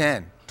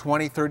 10,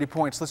 20, 30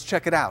 points. Let's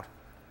check it out.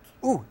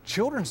 Ooh,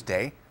 Children's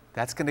Day.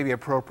 That's going to be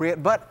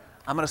appropriate. But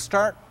I'm going to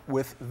start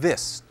with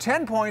this.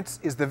 10 points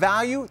is the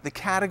value. The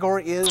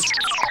category is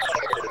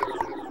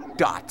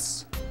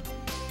dots.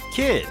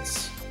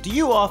 Kids, do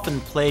you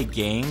often play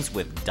games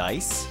with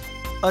dice?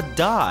 A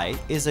die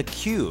is a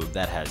cube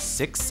that has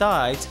 6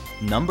 sides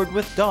numbered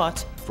with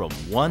dots from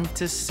 1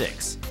 to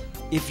 6.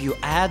 If you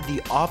add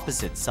the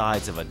opposite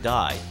sides of a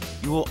die,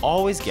 you will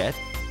always get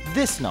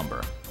this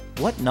number.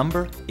 What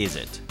number is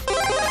it?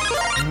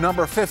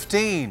 Number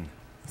 15.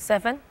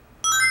 7.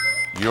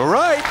 You're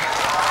right.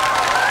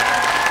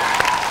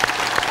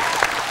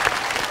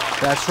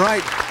 That's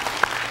right.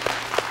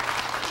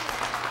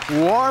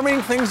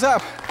 Warming things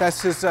up.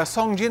 That's his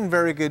Songjin.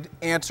 Very good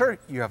answer.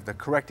 You have the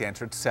correct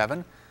answer. It's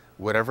 7.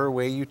 Whatever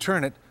way you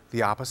turn it,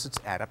 the opposites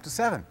add up to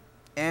 7.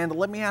 And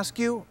let me ask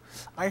you,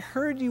 I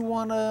heard you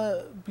want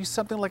to be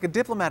something like a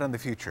diplomat in the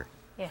future.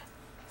 Yeah.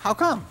 How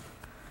come?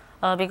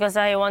 Because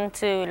I want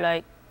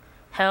to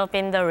help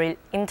in the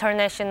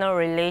international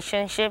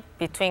relationship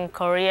between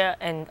Korea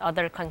and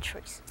other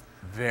countries.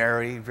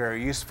 Very,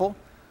 very useful.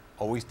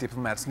 Always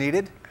diplomats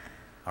needed.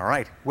 All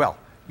right. Well,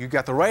 you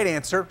got the right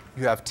answer.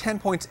 You have 10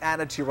 points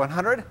added to your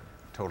 100,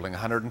 totaling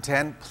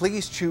 110.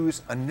 Please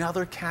choose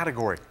another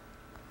category.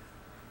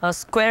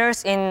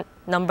 Squares in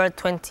number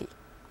 20.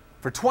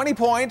 For 20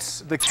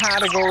 points, the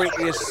category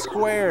is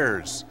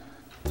squares.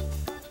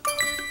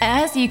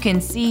 As you can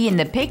see in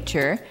the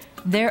picture,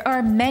 there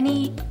are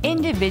many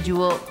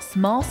individual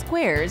small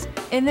squares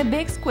in the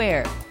big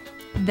square.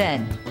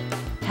 Then,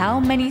 how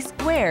many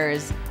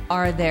squares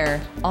are there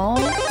all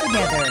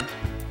together?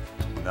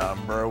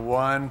 Number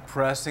 1,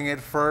 pressing it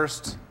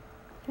first.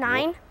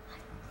 9.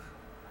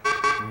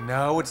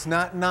 No, it's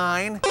not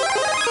 9.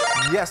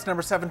 Yes,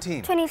 number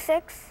 17.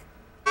 26.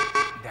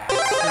 That's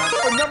not.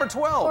 Oh, number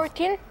 12.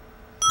 14.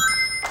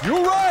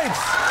 You're right.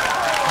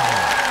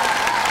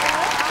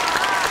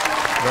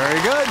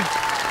 Very good.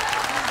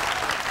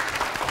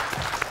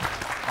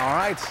 All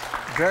right.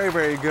 Very,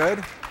 very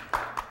good.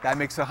 That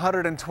makes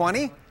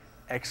 120.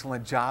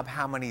 Excellent job.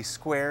 How many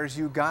squares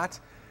you got?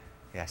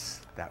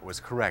 Yes, that was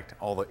correct.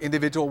 All the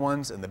individual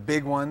ones and the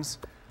big ones,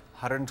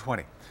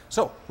 120.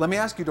 So let me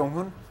ask you,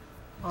 Dong-hoon.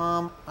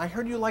 I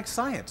heard you like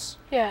science.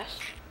 Yes.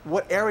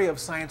 What area of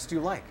science do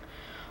you like?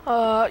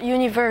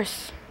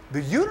 Universe.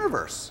 The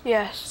universe?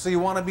 Yes. So you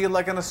want to be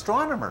like an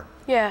astronomer?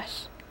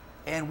 Yes.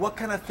 And what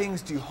kind of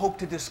things do you hope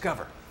to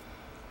discover?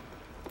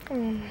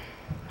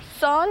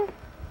 Sun?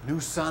 New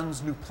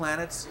suns, new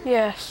planets?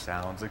 Yes.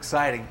 Sounds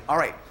exciting. All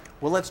right,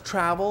 well, let's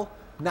travel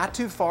not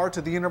too far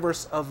to the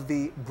universe of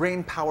the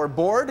Brain Power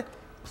Board.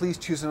 Please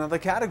choose another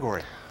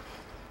category.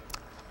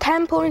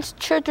 10 points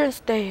Children's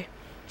Day.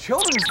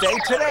 Children's Day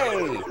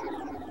today.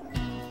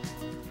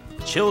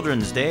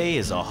 Children's Day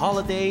is a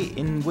holiday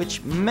in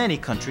which many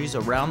countries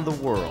around the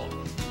world.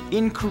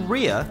 In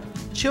Korea,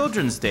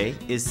 Children's Day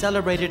is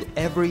celebrated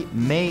every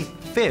May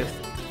 5th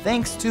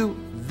thanks to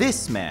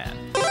this man?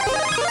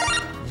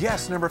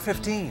 Yes, number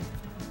 15.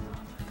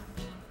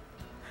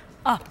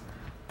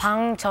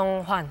 Bang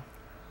Jeong-hwan.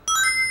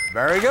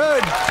 Very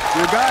good.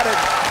 You got it.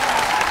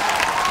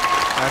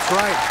 That's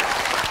right.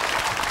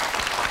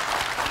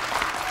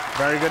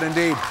 Very good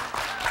indeed.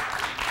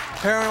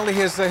 Apparently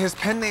his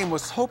pen name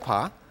was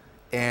Hopa,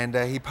 and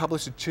he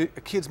published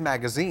a kids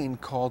magazine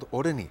called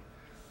Orani,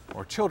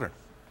 or Children.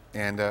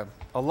 And a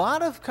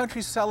lot of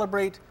countries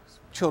celebrate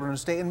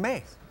Children's Day in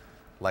May,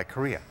 like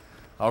Korea.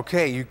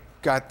 Okay, you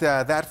got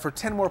that for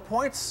 10 more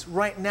points.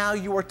 Right now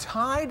you are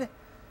tied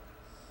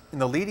in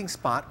the leading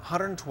spot,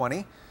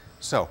 120.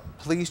 So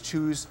please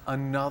choose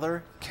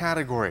another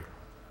category.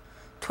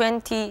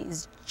 20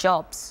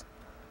 jobs.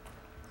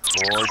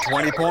 For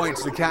 20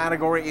 points, the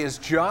category is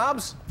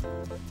jobs.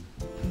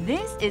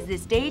 This is the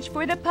stage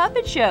for the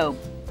puppet show.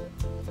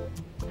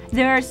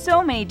 There are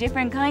so many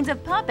different kinds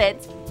of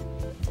puppets.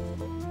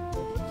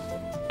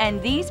 And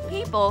these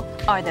people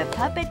are the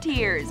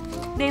puppeteers.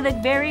 They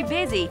look very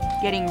busy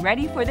getting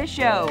ready for the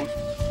show.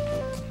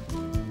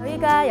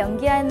 저희가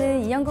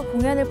연기하는 인형극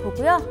공연을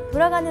보고요.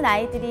 돌아가는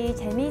아이들이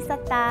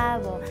재미있었다,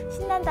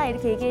 신난다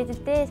이렇게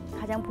얘기해줄 때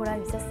가장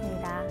보람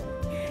있었습니다.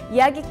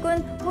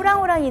 이야기꾼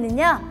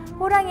호랑호랑이는요.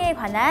 호랑이에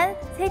관한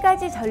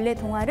 3가지 전래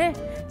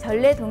동화를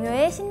전래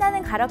동요의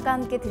신나는 가락과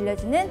함께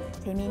들려주는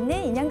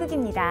재미있는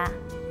인형극입니다.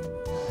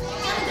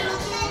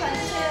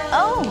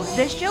 Oh,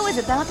 the show is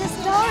about to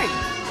start.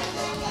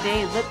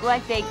 They look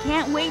like they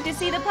can't wait to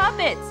see the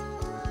puppets.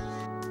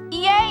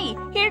 Yay!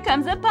 Here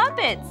comes the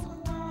puppets.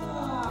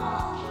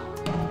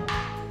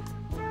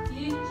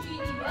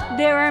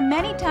 There are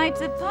many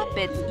types of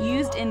puppets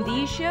used in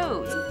these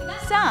shows.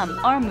 Some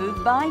are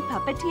moved by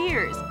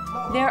puppeteers.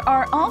 There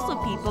are also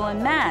people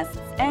in masks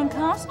and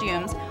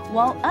costumes,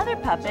 while other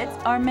puppets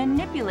are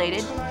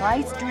manipulated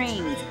by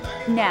strings.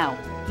 Now,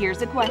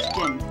 here's a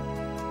question.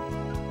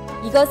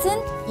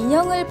 이것은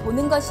인형을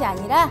보는 것이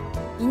아니라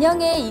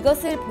인형의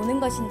이것을 보는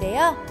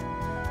것인데요.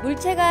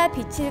 물체가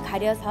빛을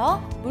가려서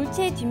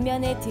물체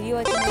뒷면에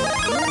드리워지는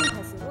보는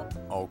것으로.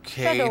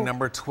 Okay, Shadow.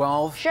 number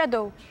 12.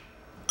 Shadow.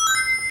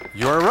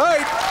 You're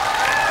right.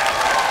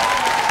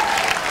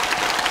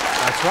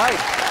 That's right.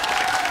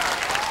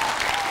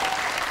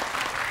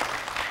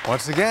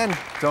 Once again,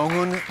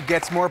 Dong-hoon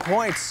gets more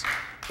points.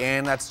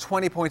 And that's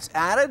 20 points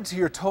added to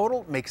your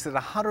total, makes it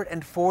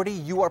 140.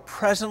 You are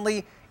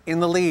presently in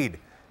the lead.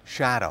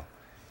 Shadow.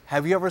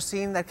 Have you ever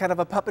seen that kind of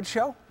a puppet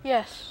show?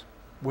 Yes.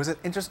 Was it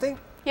interesting?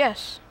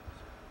 Yes.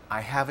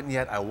 I haven't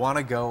yet. I want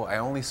to go. I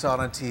only saw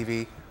it on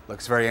TV.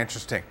 Looks very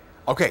interesting.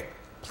 Okay,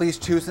 please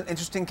choose an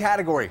interesting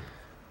category.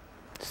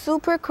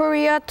 Super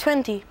Korea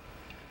 20.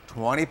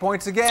 20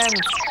 points again.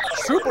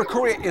 Super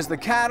Korea is the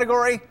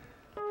category.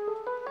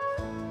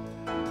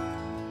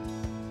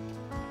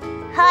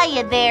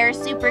 Hiya there,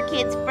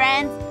 Superkids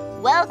friends.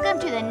 Welcome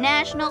to the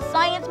National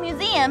Science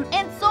Museum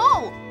in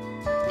Seoul.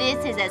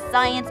 This is a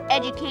science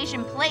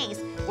education place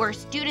where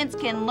students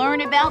can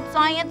learn about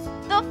science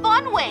the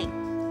fun way.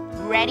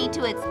 Ready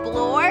to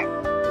explore?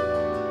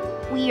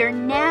 We are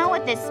now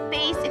at the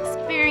Space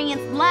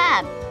Experience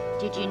Lab.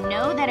 Did you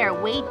know that our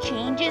weight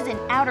changes in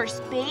outer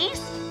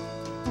space?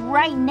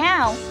 Right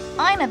now,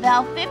 I'm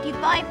about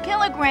 55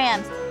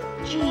 kilograms.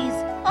 Geez,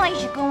 I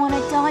should go on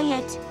a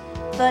diet.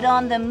 But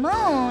on the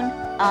moon,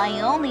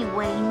 I only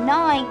weigh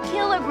 9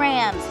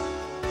 kilograms.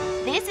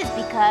 This is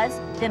because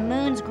the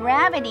moon's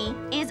gravity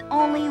is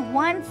only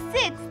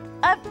 1/6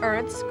 of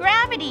Earth's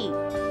gravity.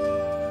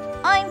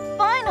 I'm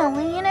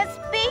finally in a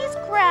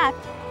spacecraft,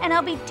 and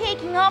I'll be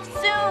taking off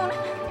soon.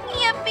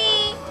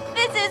 Yippee!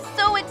 This is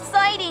so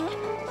exciting.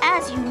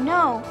 As you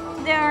know,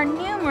 there are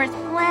numerous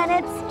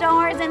planets,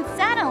 stars, and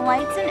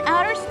satellites in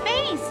outer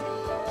space.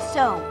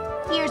 So,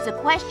 here's a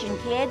question,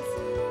 kids.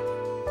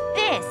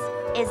 This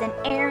is an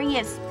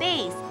area of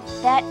space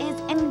that is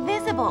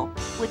invisible,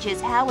 which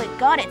is how it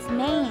got its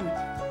name.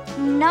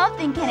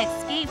 Nothing can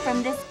escape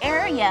from this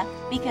area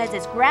because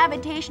its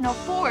gravitational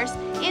force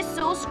is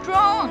so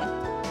strong.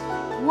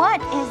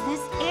 What is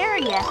this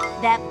area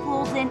that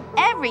pulls in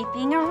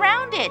everything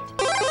around it?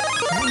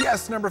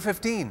 Yes, number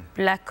 15.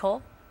 Black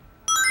hole.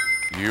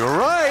 You're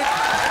right.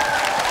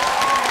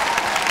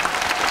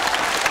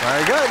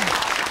 Very good.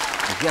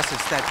 I guess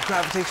it's that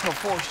gravitational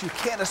force. You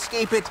can't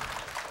escape it.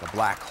 The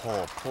black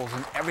hole pulls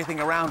in everything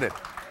around it.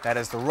 That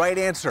is the right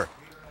answer.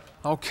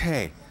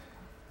 Okay.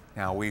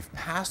 Now, we've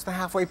passed the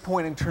halfway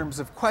point in terms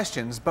of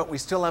questions, but we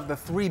still have the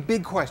 3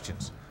 big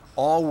questions,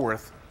 all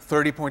worth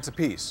 30 points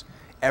apiece.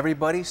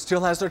 Everybody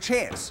still has their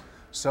chance,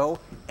 so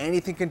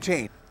anything can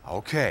change.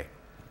 Okay.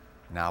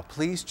 Now,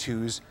 please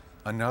choose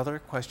another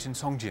question,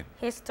 Songjin.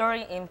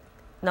 History in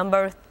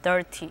number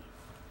 30.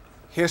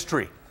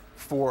 History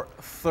for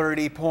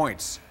 30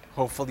 points.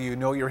 Hopefully you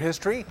know your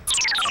history,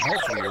 and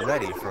hopefully you're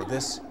ready for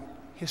this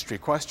history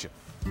question.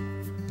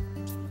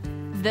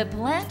 The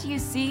plant you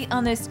see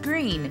on the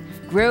screen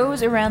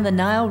grows around the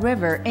Nile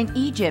River in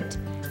Egypt.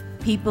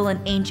 People in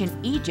ancient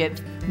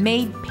Egypt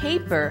made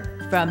paper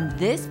from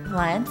this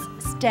plant's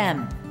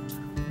stem.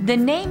 The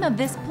name of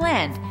this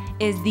plant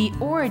is the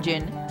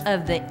origin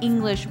of the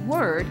English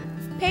word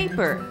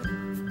paper.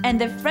 and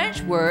the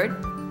French word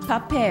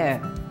paper.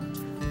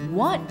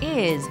 What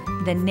is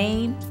the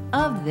name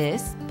of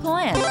this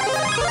plant?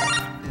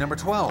 Number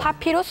 12.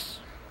 Papyrus.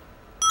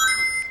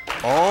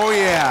 Oh,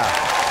 yeah.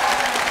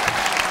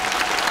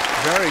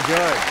 Very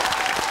good.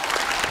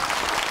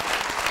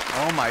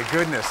 Oh, my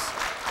goodness.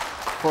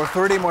 For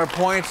 30 more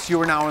points,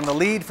 you are now in the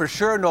lead for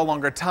sure, no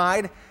longer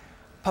tied.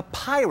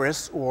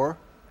 Papyrus, or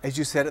as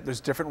you said it,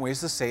 there's different ways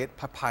to say it,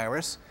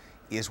 papyrus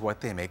is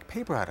what they make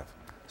paper out of.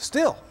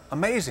 Still,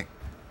 amazing.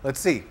 Let's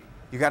see.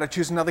 You got to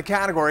choose another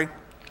category.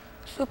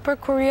 Super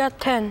Korea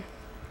 10.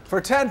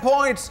 For 10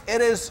 points, it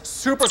is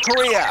Super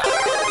Korea.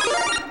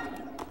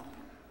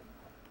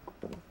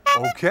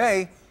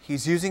 Okay,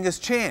 he's using his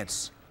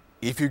chance.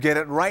 If you get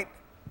it right,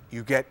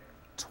 you get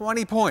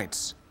 20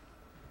 points.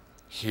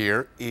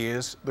 Here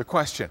is the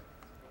question.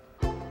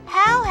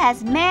 How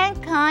has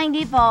mankind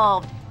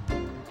evolved?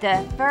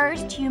 The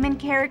first human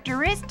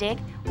characteristic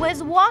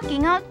was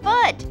walking on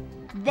foot.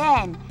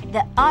 Then,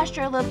 the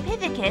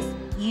Australopithecus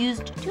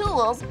used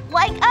tools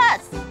like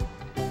us.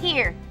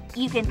 Here,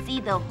 you can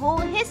see the whole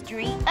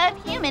history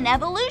of human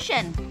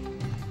evolution.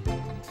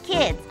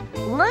 Kids,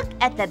 look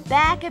at the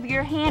back of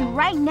your hand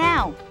right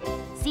now.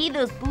 See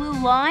those blue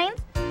lines?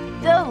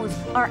 Those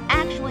are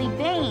actually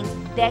veins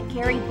that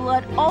carry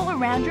blood all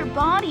around your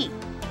body.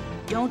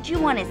 Don't you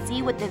want to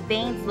see what the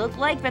veins look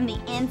like from the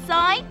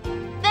inside?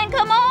 Then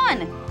come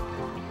on!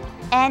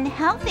 And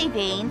healthy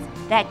veins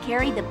that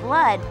carry the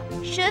blood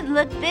should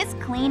look this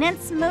clean and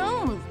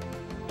smooth.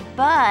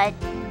 But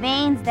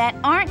veins that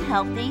aren't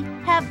healthy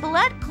have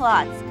blood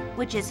clots,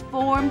 which is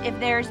formed if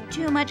there's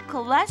too much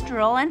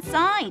cholesterol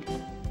inside.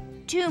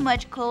 Too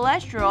much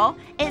cholesterol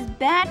is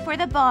bad for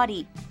the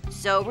body.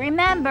 So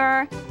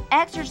remember,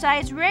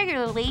 exercise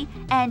regularly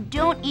and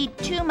don't eat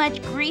too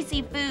much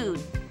greasy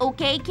food.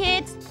 Okay,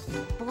 kids?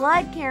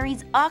 Blood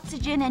carries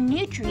oxygen and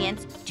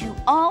nutrients to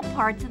all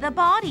parts of the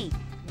body.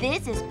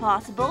 This is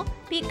possible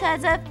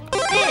because of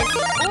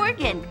this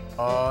organ.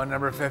 Oh,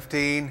 number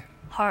 15.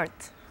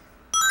 Heart.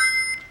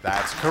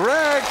 That's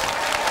correct.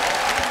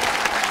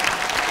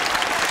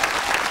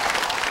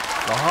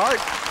 The heart.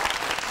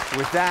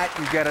 With that,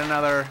 you get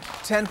another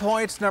 10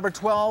 points. Number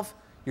 12,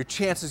 your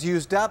chance is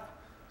used up,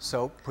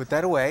 so put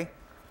that away.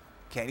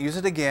 Can't use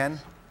it again.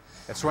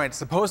 That's right,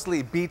 supposedly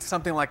it beats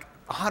something like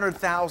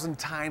 100,000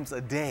 times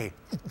a day.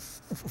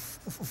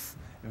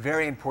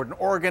 Very important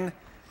organ,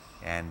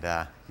 and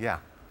yeah,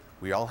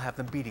 we all have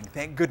them beating,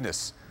 thank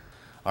goodness.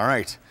 All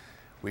right,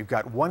 we've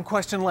got one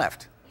question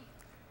left.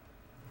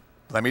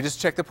 Let me just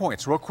check the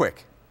points real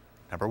quick.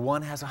 Number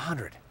 1 has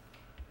 100.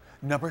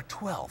 Number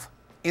 12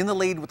 in the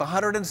lead with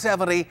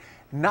 170,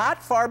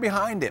 not far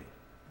behind him.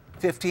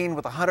 15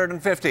 with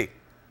 150.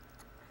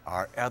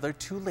 Our other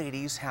two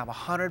ladies have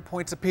 100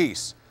 points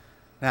apiece.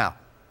 Now,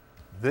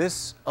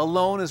 this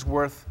alone is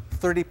worth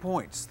 30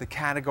 points. The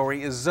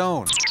category is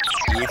zone.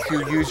 If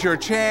you use your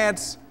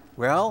chance,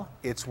 well,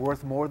 it's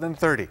worth more than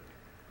 30.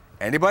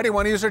 Anybody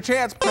want to use their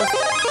chance?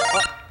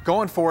 Oh,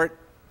 going for it.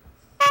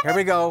 Here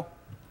we go.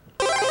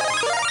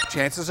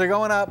 Chances are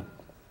going up.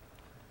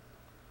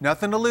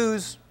 Nothing to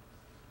lose.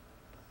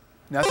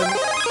 Nothing.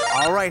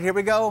 All right, here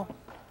we go.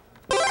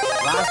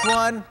 Last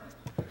one.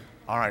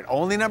 All right,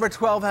 only number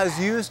 12 has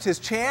used his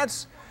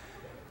chance,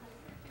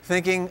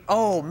 thinking,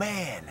 oh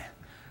man.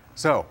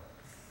 So,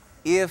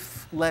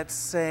 if, let's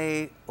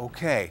say,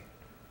 okay,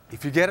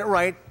 if you get it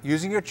right,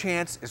 using your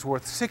chance is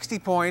worth 60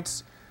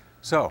 points.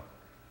 So,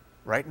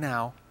 right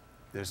now,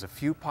 there's a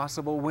few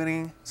possible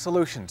winning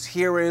solutions.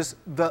 Here is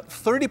the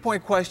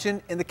 30-point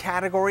question in the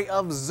category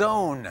of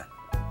zone.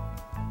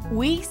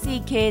 We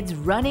see kids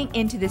running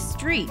into the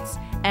streets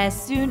as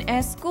soon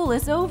as school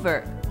is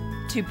over.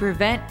 To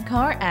prevent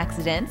car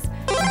accidents,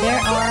 there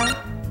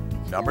are...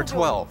 Number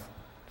 12.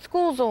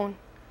 School zone.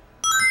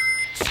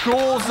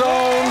 School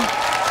zone.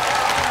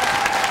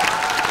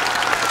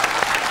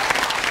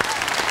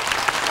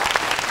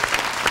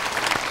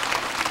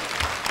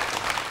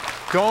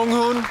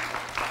 Jeong-hwan,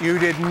 you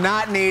did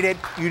not need it.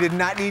 You did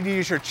not need to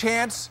use your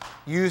chance.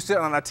 You used it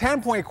on a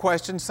 10-point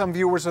question. Some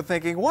viewers are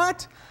thinking,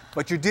 what?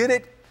 But you did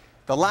it.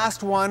 The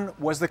last one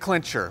was the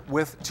clincher.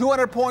 With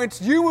 200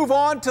 points, you move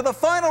on to the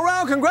final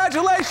round.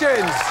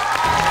 Congratulations!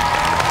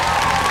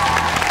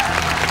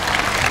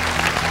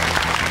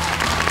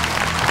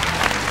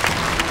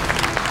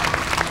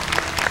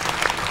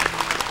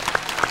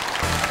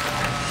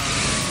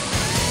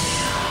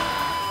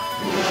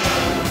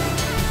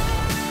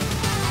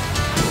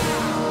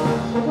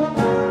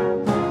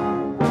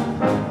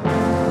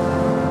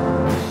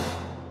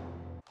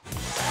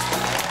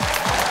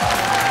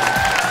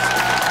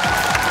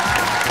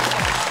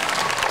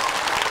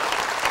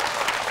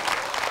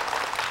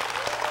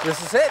 This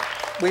is it.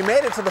 We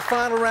made it to the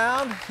final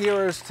round.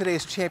 Here is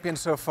today's champion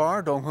so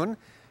far, Jeong-hwan.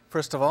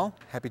 First of all,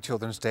 happy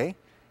Children's Day.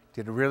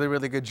 Did a really,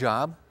 really good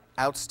job.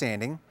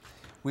 Outstanding.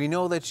 We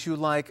know that you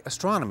like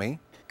astronomy,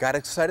 got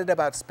excited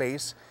about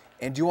space,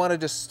 and do you want to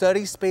just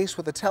study space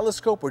with a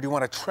telescope or do you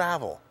want to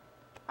travel?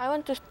 I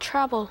want to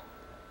travel.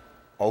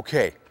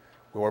 Okay,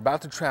 well, we're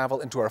about to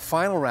travel into our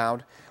final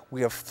round.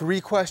 We have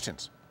 3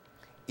 questions.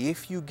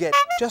 If you get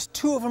just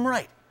 2 of them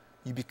right,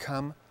 you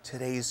become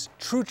today's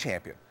true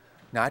champion.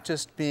 Not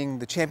just being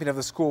the champion of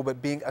the school,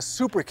 but being a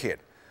super kid.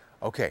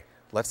 Okay,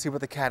 let's see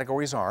what the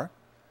categories are.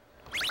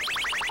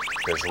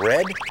 There's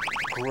red,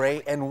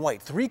 gray, and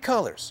white. 3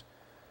 colors.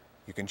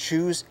 You can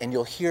choose, and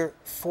you'll hear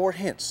 4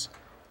 hints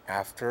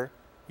after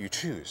you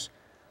choose.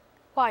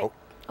 White.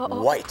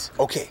 Oh, white.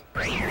 Okay,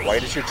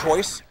 white is your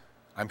choice.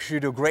 I'm sure you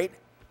do great.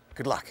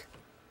 Good luck.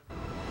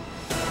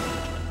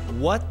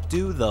 What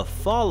do the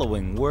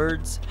following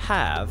words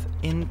have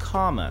in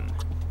common?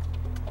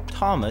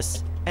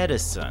 Thomas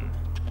Edison,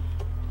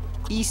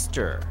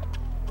 Easter,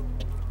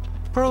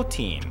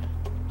 protein,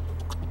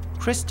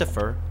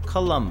 Christopher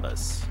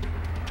Columbus.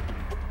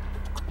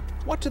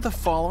 What do the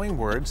following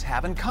words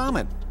have in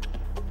common?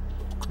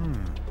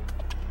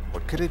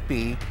 What could it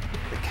be?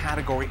 The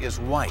category is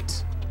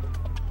white.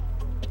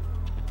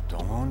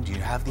 Dong-hoon, do you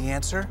have the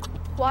answer?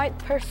 White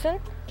person.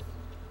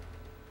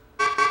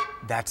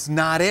 That's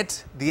not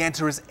it. The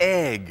answer is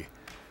egg.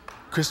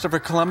 Christopher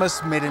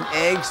Columbus made an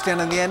egg stand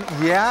on the end.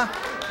 Yeah,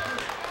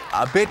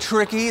 a bit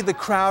tricky. The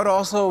crowd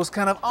also was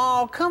kind of,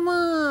 oh, come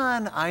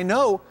on. I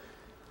know.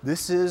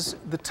 This is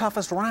the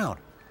toughest round.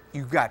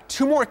 You've got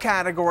 2 more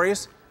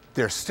categories.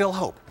 There's still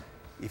hope.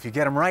 If you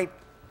get them right,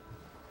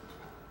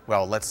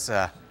 well, let's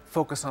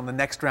focus on the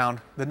next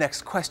round, the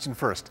next question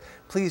first.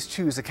 Please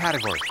choose a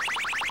category.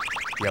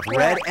 You have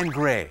red and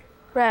gray.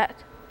 Red.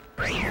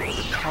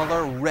 The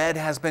color red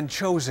has been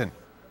chosen.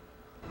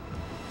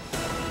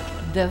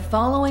 The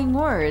following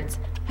words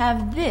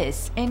have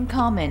this in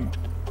common.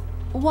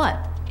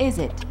 What is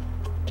it?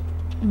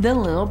 The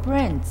Little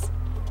Prince,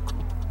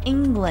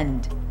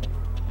 England,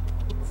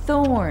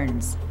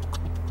 thorns,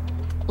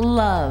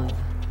 love.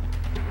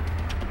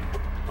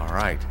 All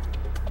right,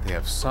 they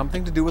have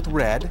something to do with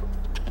red.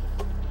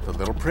 The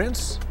Little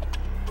Prince,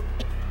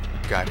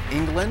 got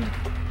England,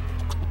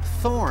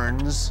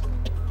 thorns,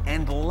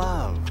 and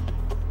love.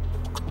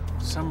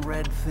 Some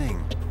red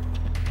thing.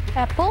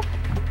 Apple.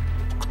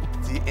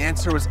 The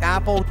answer was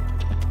apple.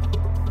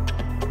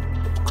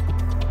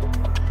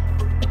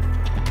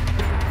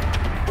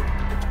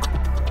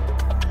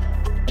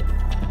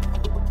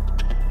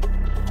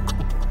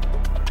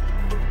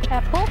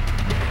 Apple.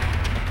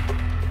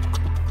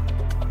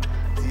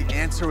 The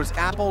answer was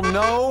apple.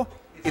 No,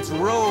 it's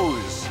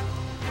rose.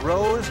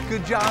 Rose,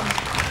 good job.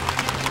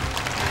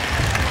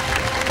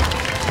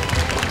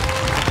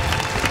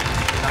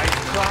 Nice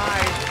try.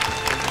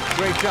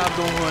 Great job,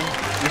 Jeong-hwan.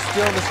 You're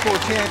still the school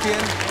champion.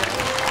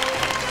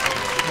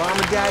 Mom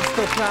and Dad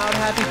still proud.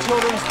 Happy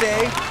Children's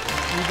Day.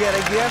 You get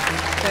a gift.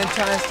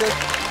 Fantastic.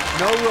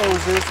 No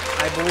roses.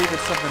 I believe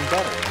it's something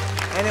better.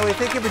 Anyway,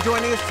 thank you for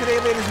joining us today,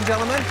 ladies and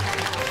gentlemen.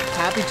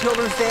 Happy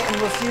Children's Day, and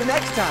we'll see you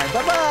next time.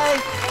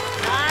 Bye-bye.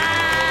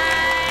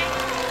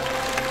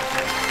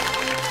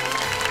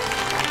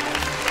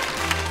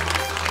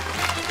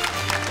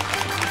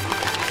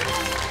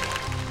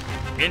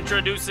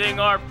 Introducing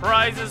our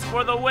prizes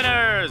for the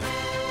winners.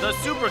 The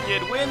Super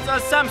Kid wins a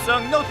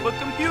Samsung notebook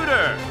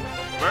computer.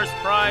 First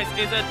prize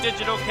is a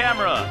digital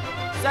camera.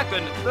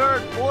 Second,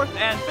 third, fourth,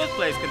 and fifth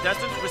place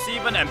contestants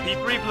receive an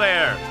MP3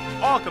 player.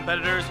 All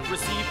competitors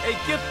receive a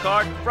gift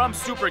card from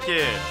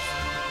Superkids.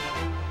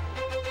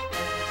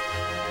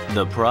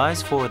 The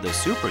prize for the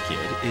Super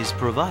Kid is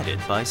provided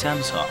by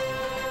Samsung.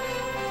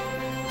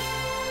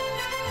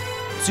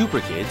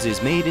 Superkids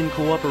is made in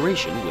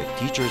cooperation with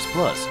Teachers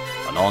Plus,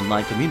 an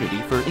online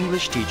community for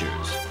English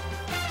teachers.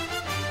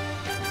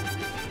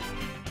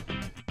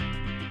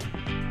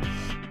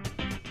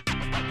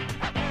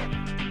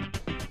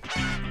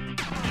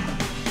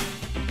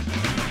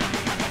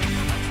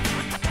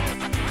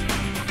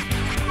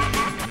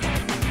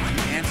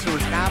 The answer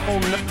is apple.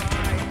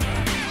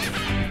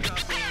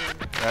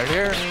 Right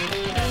here.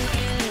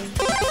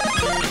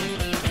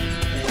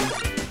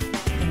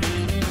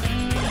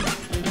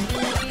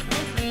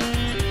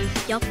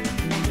 Yup.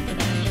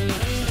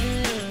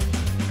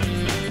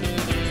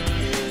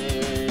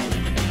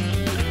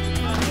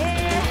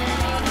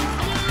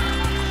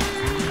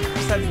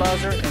 Set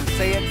buzzer and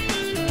say it.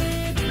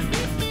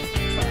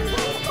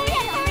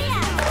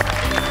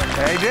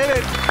 They did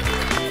it.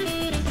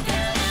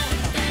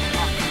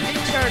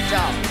 It's your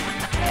job.